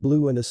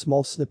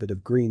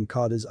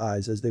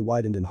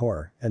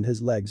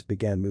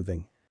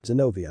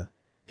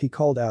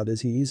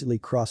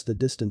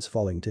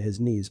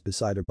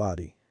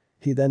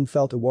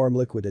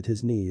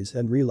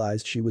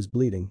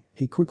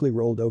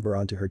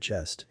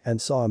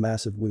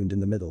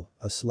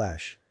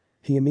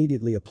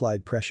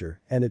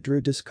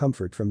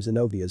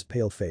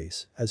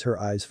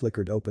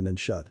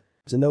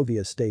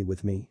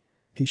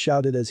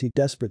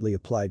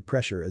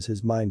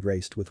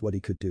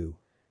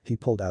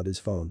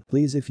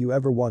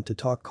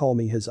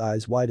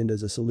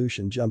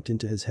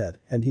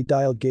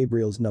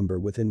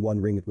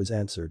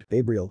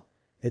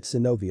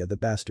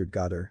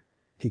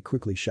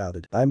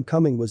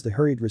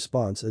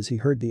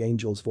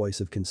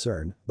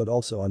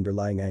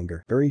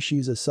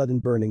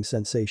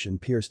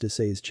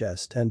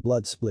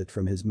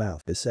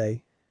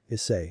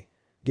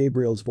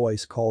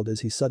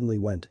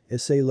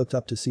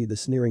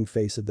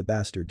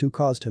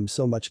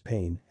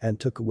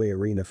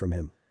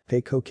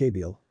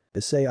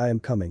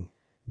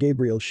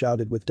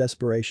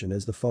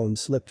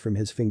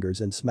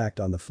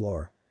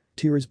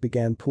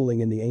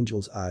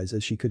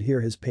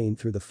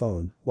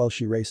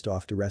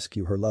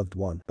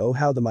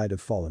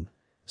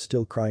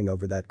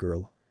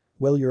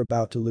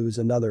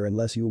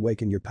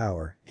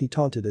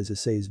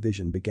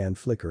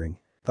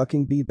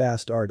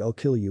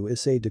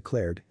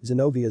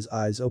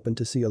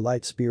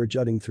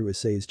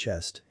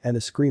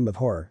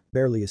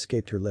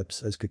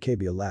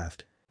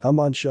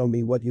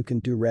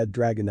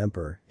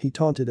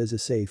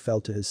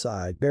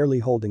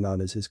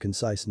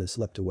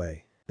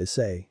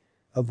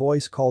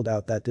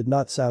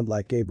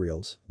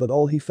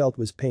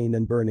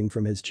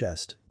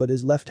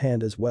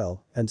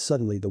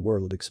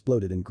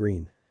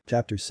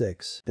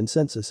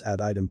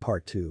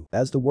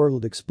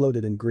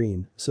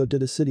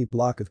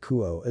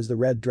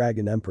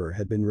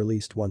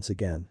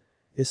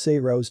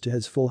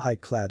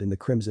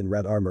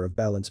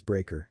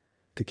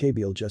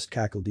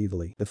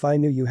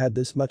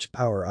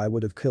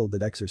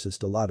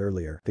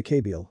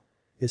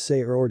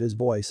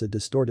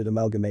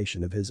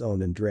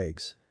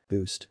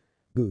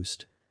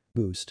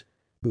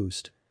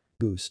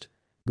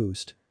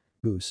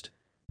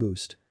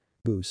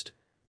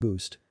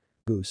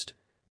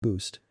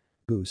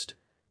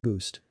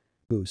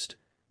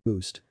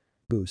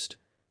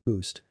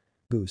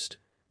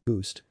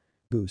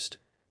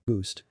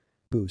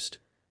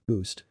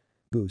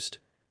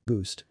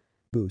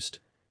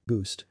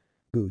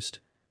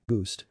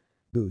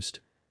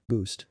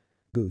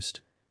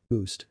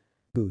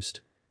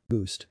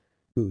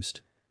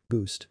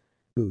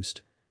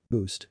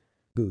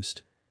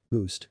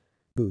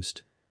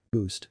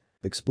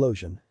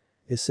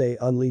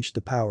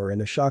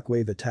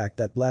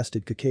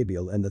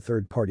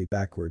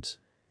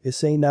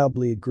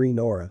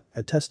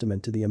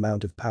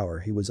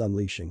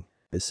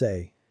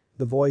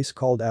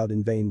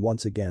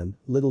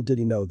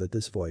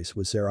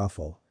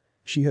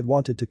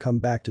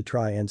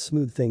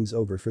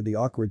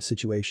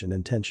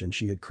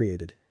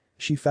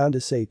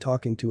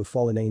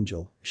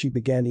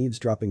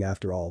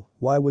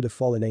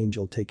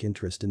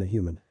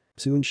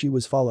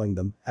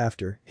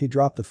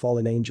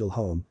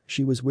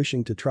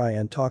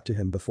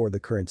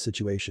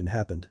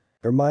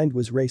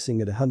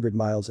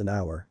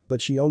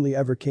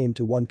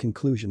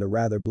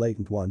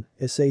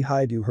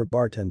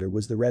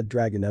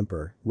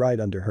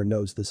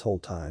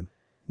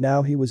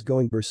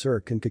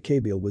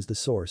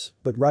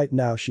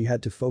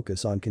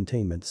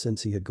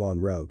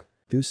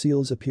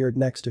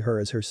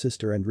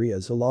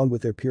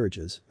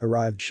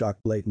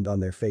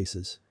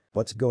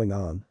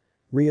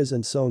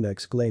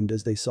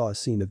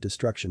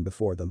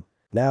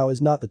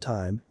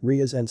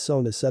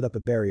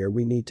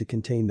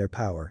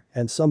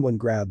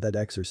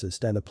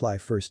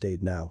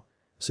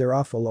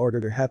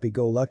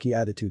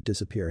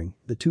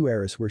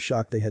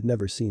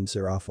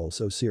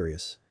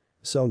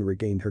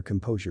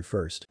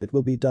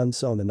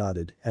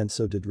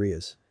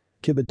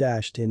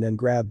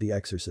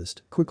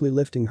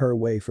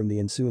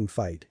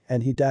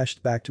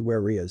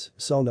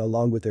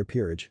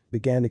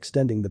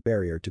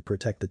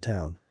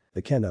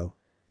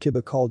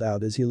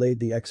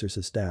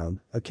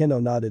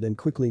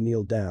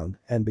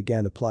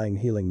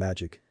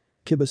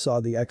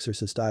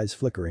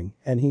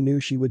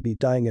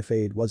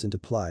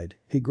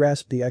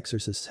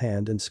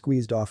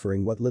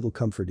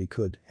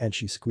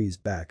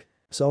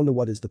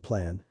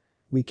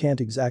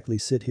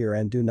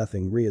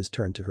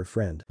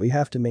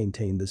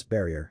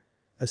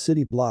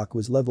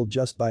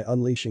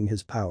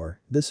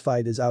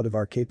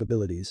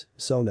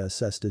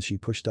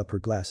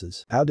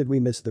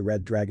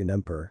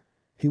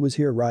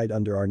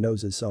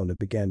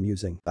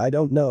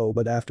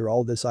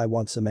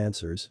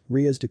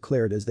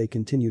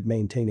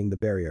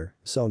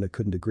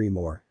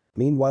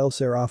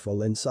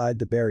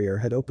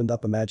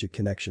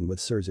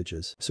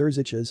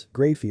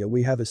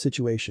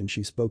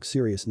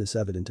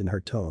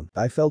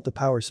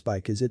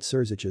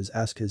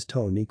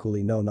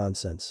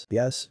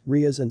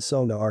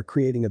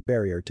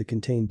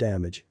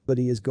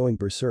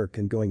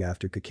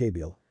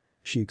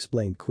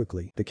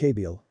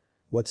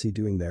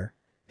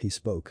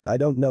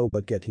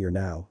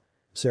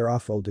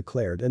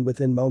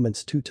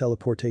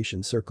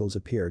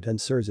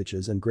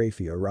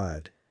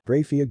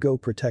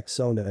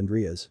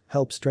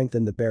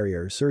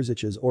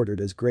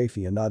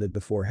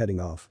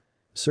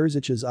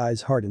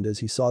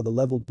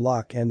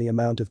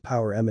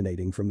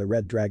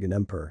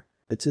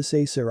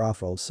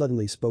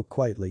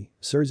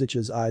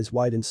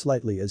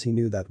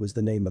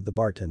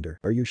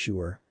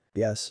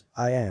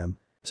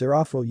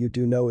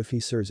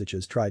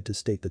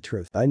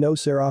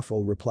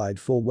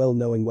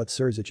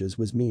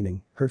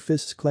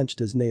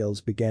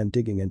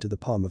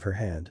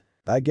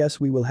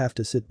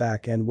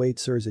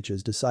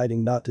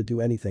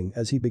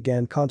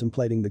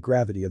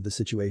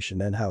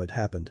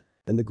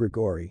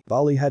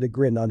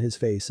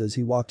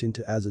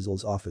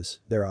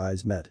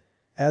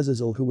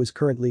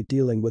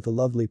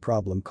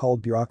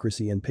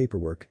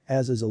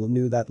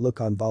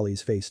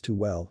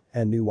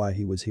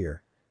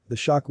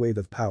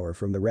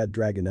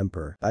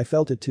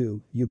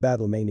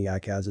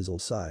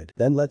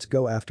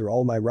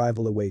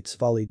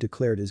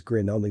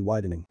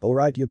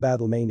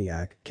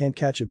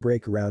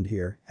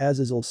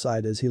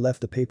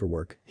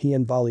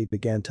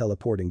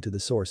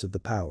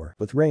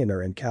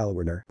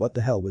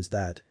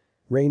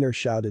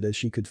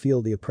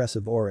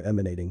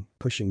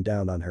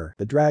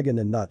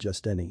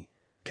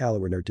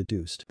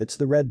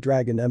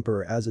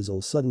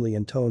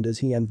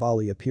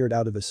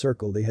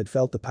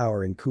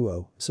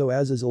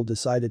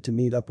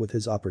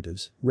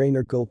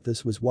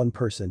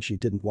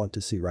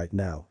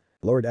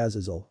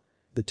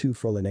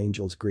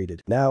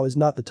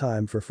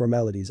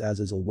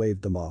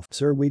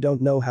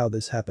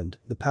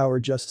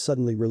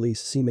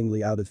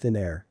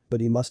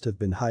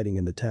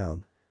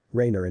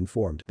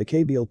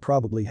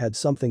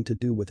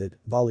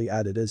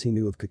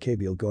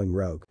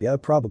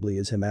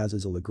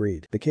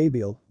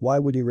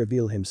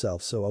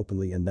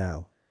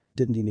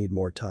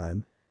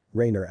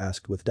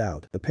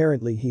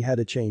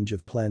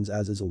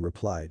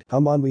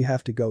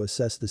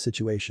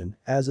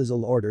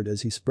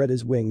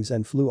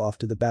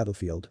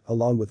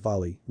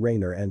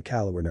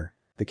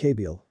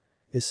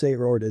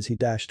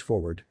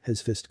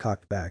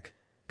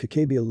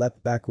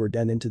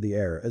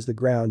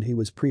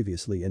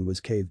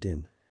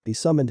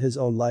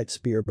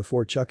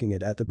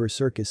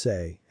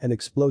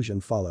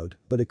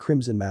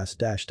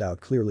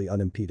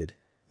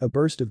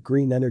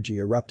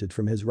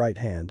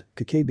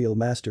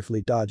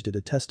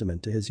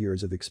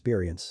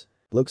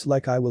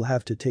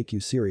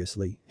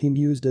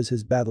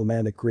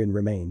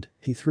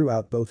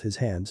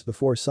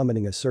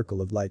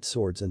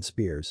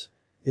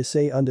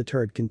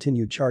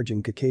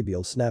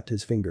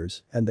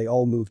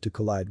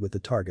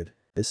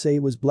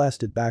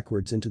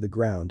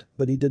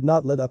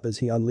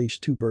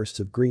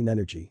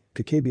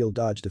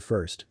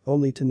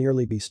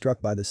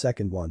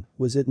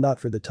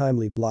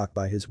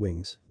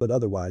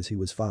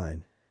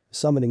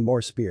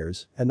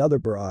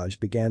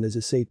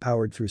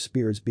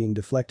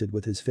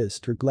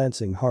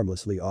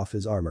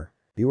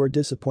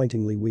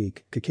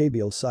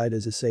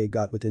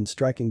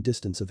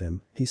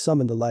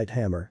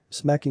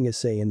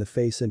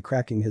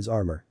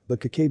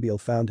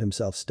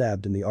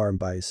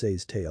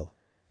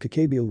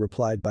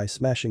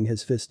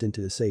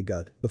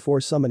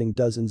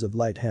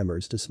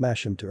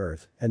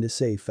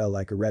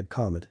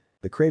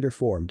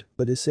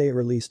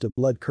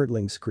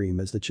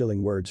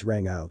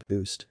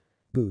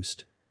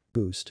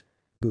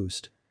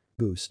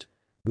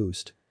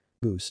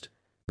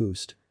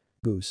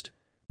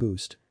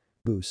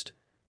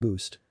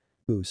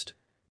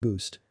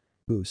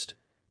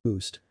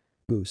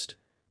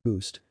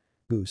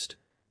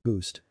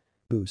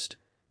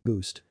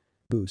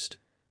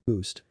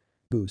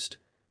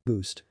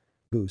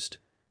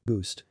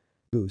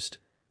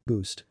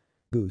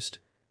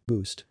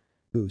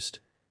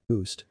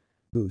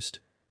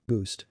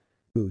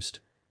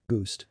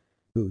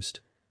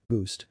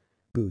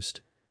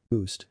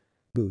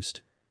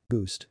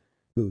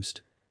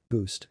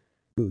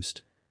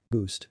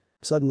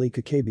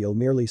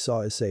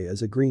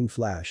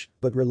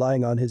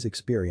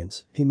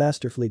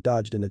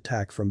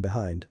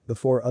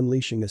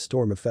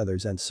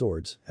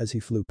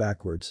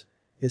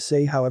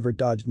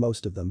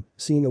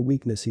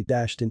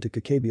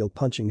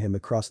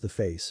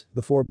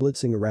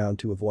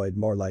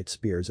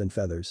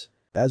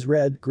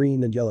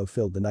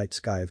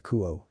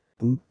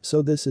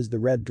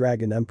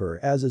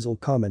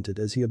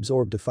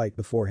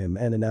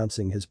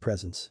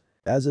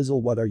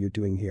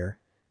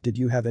 Did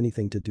you have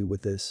anything to do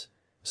with this?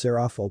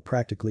 Serafall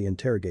practically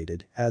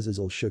interrogated.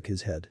 Azazel shook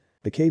his head.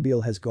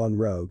 Tokyoghoul has gone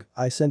rogue.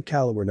 I sent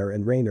Calwarner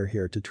and Raynor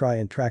here to try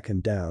and track him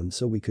down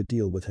so we could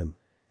deal with him.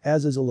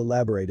 Azazel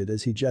elaborated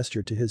as he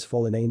gestured to his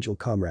fallen angel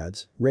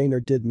comrades.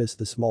 Raynor did miss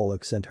the small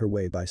look sent her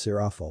way by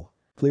Serafall.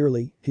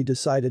 Clearly, he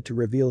decided to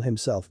reveal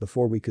himself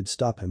before we could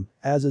stop him.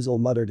 Azazel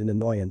muttered in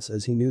annoyance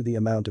as he knew the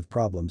amount of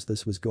problems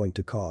this was going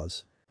to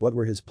cause. What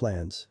were his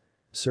plans?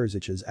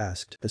 Serziches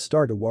asked. To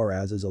start a war,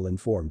 Azazel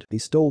informed. He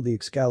stole the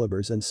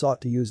Excaliburs and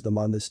sought to use them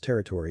on this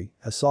territory,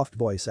 a soft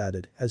voice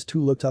added, as two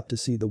looked up to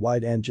see the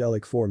white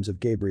angelic forms of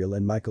Gabriel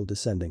and Michael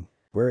descending.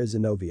 Where is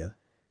Zenobia?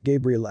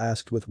 Gabriel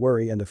asked with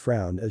worry and a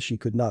frown as she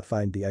could not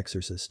find the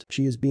exorcist.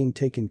 She is being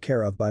taken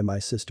care of by my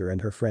sister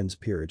and her friend's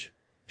peerage.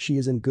 She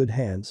is in good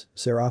hands,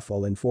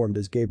 Serafall informed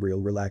as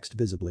Gabriel relaxed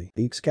visibly.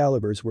 The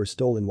Excaliburs were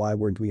stolen, why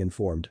weren't we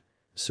informed?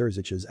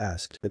 Serziches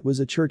asked. It was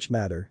a church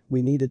matter,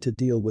 we needed to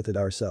deal with it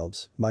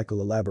ourselves,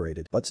 Michael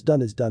elaborated. What's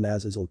done is done,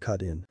 Azazel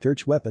cut in.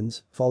 Church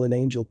weapons, fallen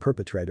angel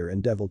perpetrator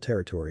and devil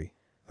territory.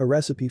 A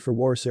recipe for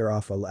war,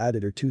 Serafall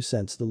added her 2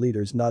 cents. The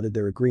leaders nodded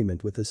their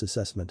agreement with this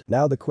assessment.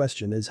 Now the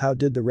question is, how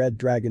did the Red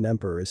Dragon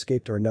Emperor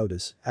escape our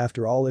notice?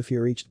 After all, if he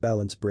reached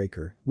Balance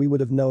Breaker, we would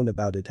have known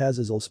about it.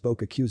 Azazel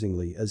spoke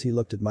accusingly as he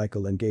looked at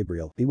Michael and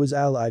Gabriel. He was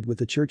allied with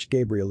the church,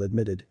 Gabriel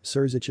admitted.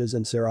 Serziches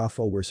and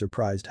Serafall were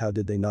surprised. How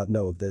did they not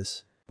know of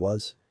this?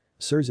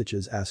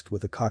 Serziches asked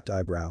with a cocked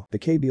eyebrow.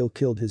 Tokyoghoul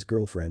killed his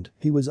girlfriend.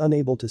 He was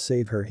unable to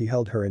save her. He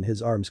held her in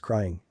his arms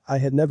crying. I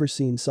had never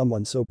seen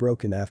someone so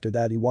broken. After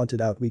that he wanted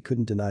out, we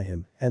couldn't deny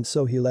him, and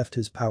so he left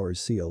his powers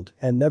sealed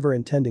and never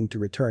intending to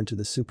return to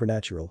the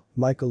supernatural,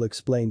 Michael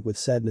explained with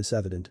sadness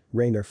evident.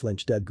 Raynor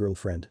flinched. Dead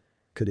girlfriend.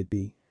 Could it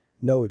be?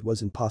 No, it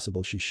wasn't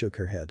possible. She shook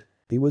her head.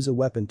 He was a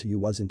weapon to you,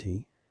 wasn't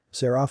he?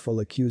 Serafall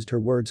accused, her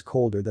words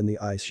colder than the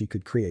ice she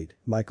could create.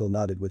 Michael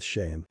nodded with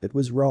shame. It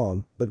was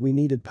wrong, but we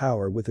needed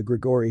power, with the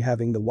Grigori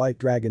having the White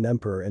Dragon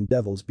Emperor and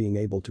devils being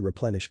able to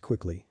replenish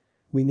quickly.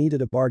 We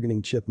needed a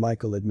bargaining chip,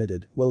 Michael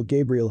admitted. Well,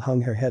 Gabriel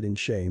hung her head in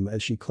shame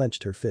as she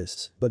clenched her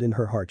fists, but in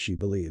her heart she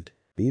believed.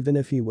 Even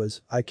if he was,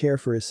 I care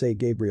for Issei,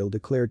 Gabriel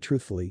declared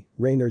truthfully.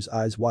 Raynor's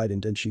eyes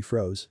widened and she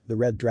froze. The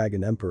Red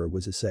Dragon Emperor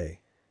was Issei.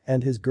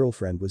 And his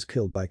girlfriend was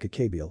killed by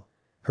Tokyoghoul.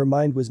 Her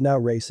mind was now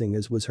racing,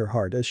 as was her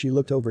heart, as she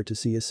looked over to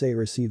see Issei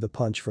receive a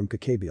punch from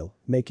Tokyoghoul,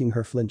 making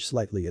her flinch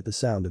slightly at the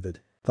sound of it.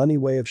 Funny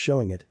way of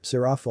showing it,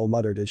 Serafall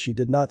muttered as she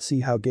did not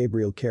see how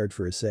Gabriel cared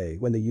for Issei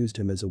when they used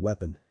him as a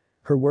weapon.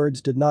 Her words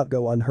did not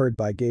go unheard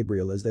by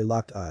Gabriel as they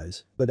locked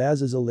eyes, but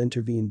as Azazel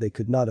intervened, they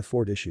could not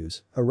afford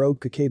issues. A rogue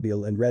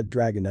Tokyoghoul and Red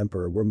Dragon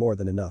Emperor were more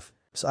than enough.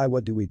 So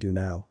what do we do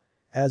now?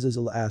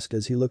 Azazel asked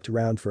as he looked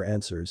around for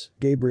answers.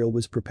 Gabriel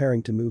was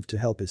preparing to move to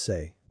help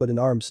Issei, but an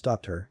arm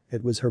stopped her.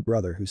 It was her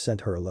brother who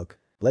sent her a look.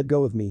 Let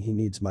go of me, he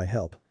needs my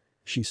help.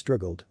 She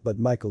struggled, but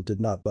Michael did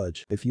not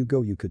budge. If you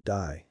go, you could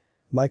die.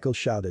 Michael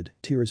shouted,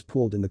 tears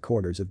pooled in the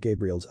corners of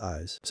Gabriel's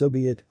eyes. So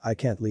be it, I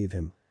can't leave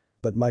him.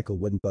 But Michael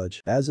wouldn't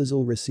budge.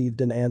 Azazel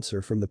received an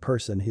answer from the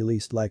person he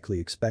least likely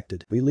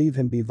expected. We leave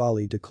him be,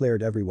 Volley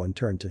declared. Everyone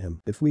turned to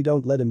him. If we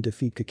don't let him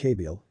defeat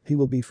Tokyoghoul, he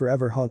will be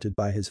forever haunted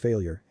by his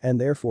failure, and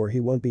therefore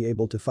he won't be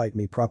able to fight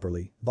me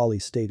properly, Volley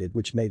stated,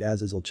 which made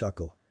Azazel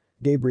chuckle.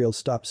 Gabriel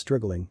stopped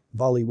struggling.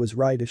 Volley was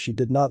right. If she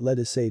did not let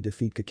Issei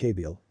defeat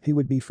Tokyoghoul, he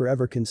would be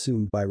forever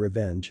consumed by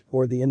revenge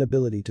or the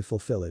inability to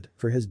fulfill it.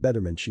 For his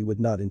betterment she would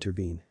not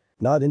intervene.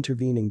 Not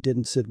intervening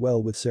didn't sit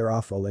well with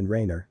Serafall and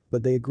Raynor,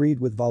 but they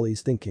agreed with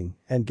Volley's thinking,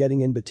 and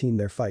getting in between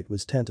their fight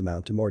was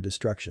tantamount to more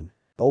destruction.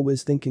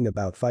 Always thinking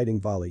about fighting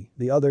Volley,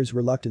 the others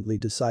reluctantly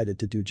decided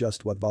to do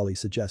just what Volley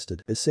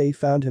suggested. Issei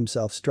found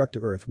himself struck to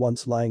earth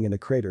once, lying in a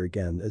crater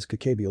again as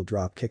Tokyoghoul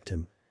drop kicked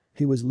him.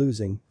 He was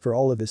losing. For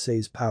all of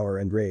Issei's power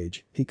and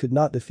rage, he could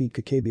not defeat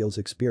Tokyoghoul's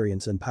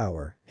experience and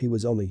power. He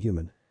was only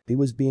human. He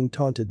was being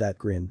taunted. That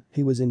grin.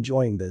 He was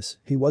enjoying this.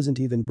 He wasn't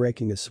even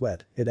breaking a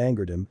sweat. It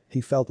angered him.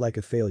 He felt like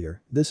a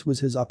failure. This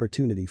was his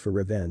opportunity for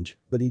revenge,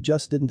 but he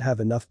just didn't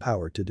have enough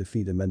power to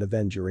defeat him and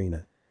avenge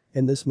Arena.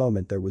 In this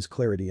moment there was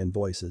clarity in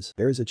voices.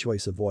 There's a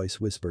choice, a voice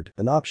whispered.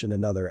 An option,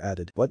 another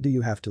added. What do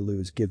you have to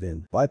lose? Give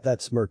in. Wipe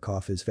that smirk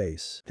off his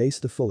face.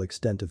 Taste the full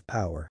extent of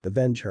power.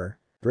 Avenge her.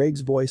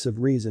 Drake's voice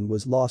of reason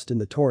was lost in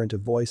the torrent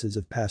of voices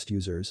of past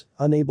users,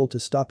 unable to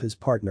stop his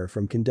partner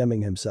from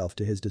condemning himself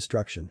to his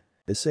destruction.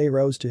 Issei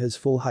rose to his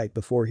full height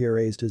before he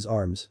raised his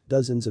arms.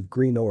 Dozens of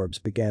green orbs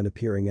began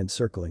appearing and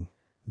circling.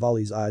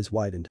 Volley's eyes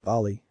widened.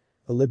 Volley.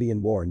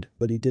 Olympian warned,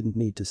 but he didn't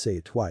need to say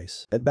it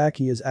twice. At back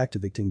he is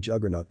activating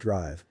Juggernaut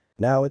Drive.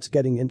 Now it's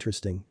getting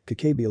interesting,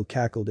 Tokyoghoul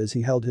cackled as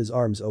he held his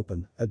arms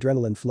open,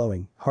 adrenaline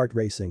flowing, heart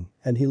racing,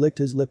 and he licked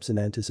his lips in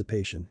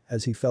anticipation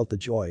as he felt the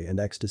joy and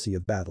ecstasy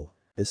of battle.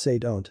 Issei,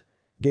 don't.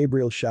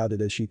 Gabriel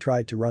shouted as she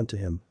tried to run to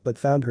him, but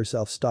found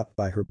herself stopped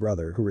by her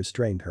brother who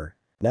restrained her.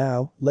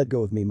 Now, let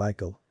go of me,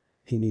 Michael.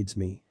 He needs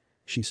me.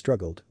 She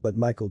struggled, but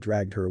Michael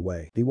dragged her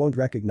away. He won't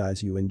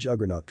recognize you in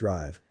Juggernaut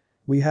Drive.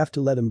 We have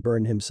to let him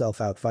burn himself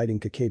out fighting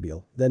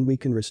Tokyoghoul, then we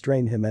can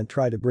restrain him and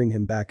try to bring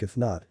him back. If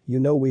not, you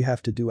know we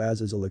have to do,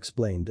 Azazel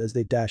explained as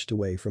they dashed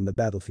away from the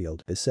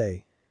battlefield.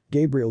 Issei.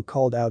 Gabriel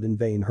called out in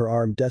vain, her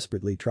arm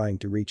desperately trying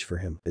to reach for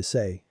him.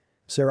 Issei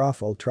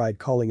Serafall tried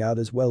calling out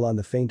as well on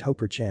the faint hope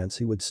perchance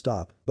he would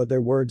stop, but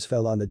their words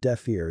fell on the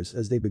deaf ears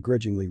as they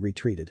begrudgingly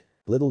retreated.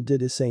 Little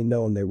did Issei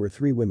know there were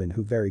 3 women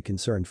who very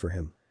concerned for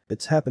him.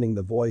 It's happening,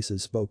 the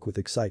voices spoke with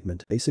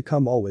excitement. They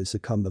always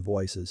succumb, the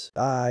voices.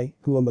 I,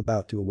 who am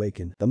about to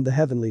awaken, am the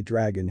heavenly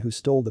dragon who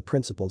stole the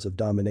principles of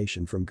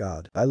domination from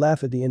God. I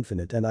laugh at the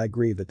infinite and I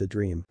grieve at the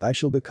dream. I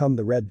shall become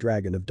the red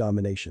dragon of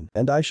domination,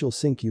 and I shall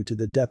sink you to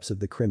the depths of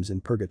the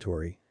crimson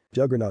purgatory.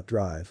 Juggernaut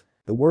Drive.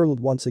 The world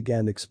once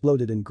again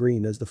exploded in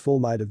green as the full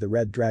might of the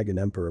Red Dragon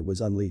Emperor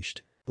was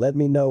unleashed. Let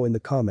me know in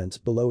the comments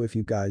below if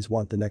you guys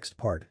want the next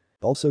part.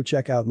 Also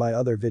check out my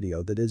other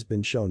video that has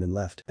been shown and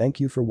left. Thank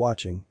you for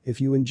watching.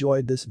 If you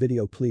enjoyed this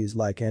video, please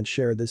like and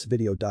share this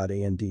video.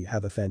 And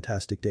have a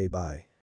fantastic day. Bye.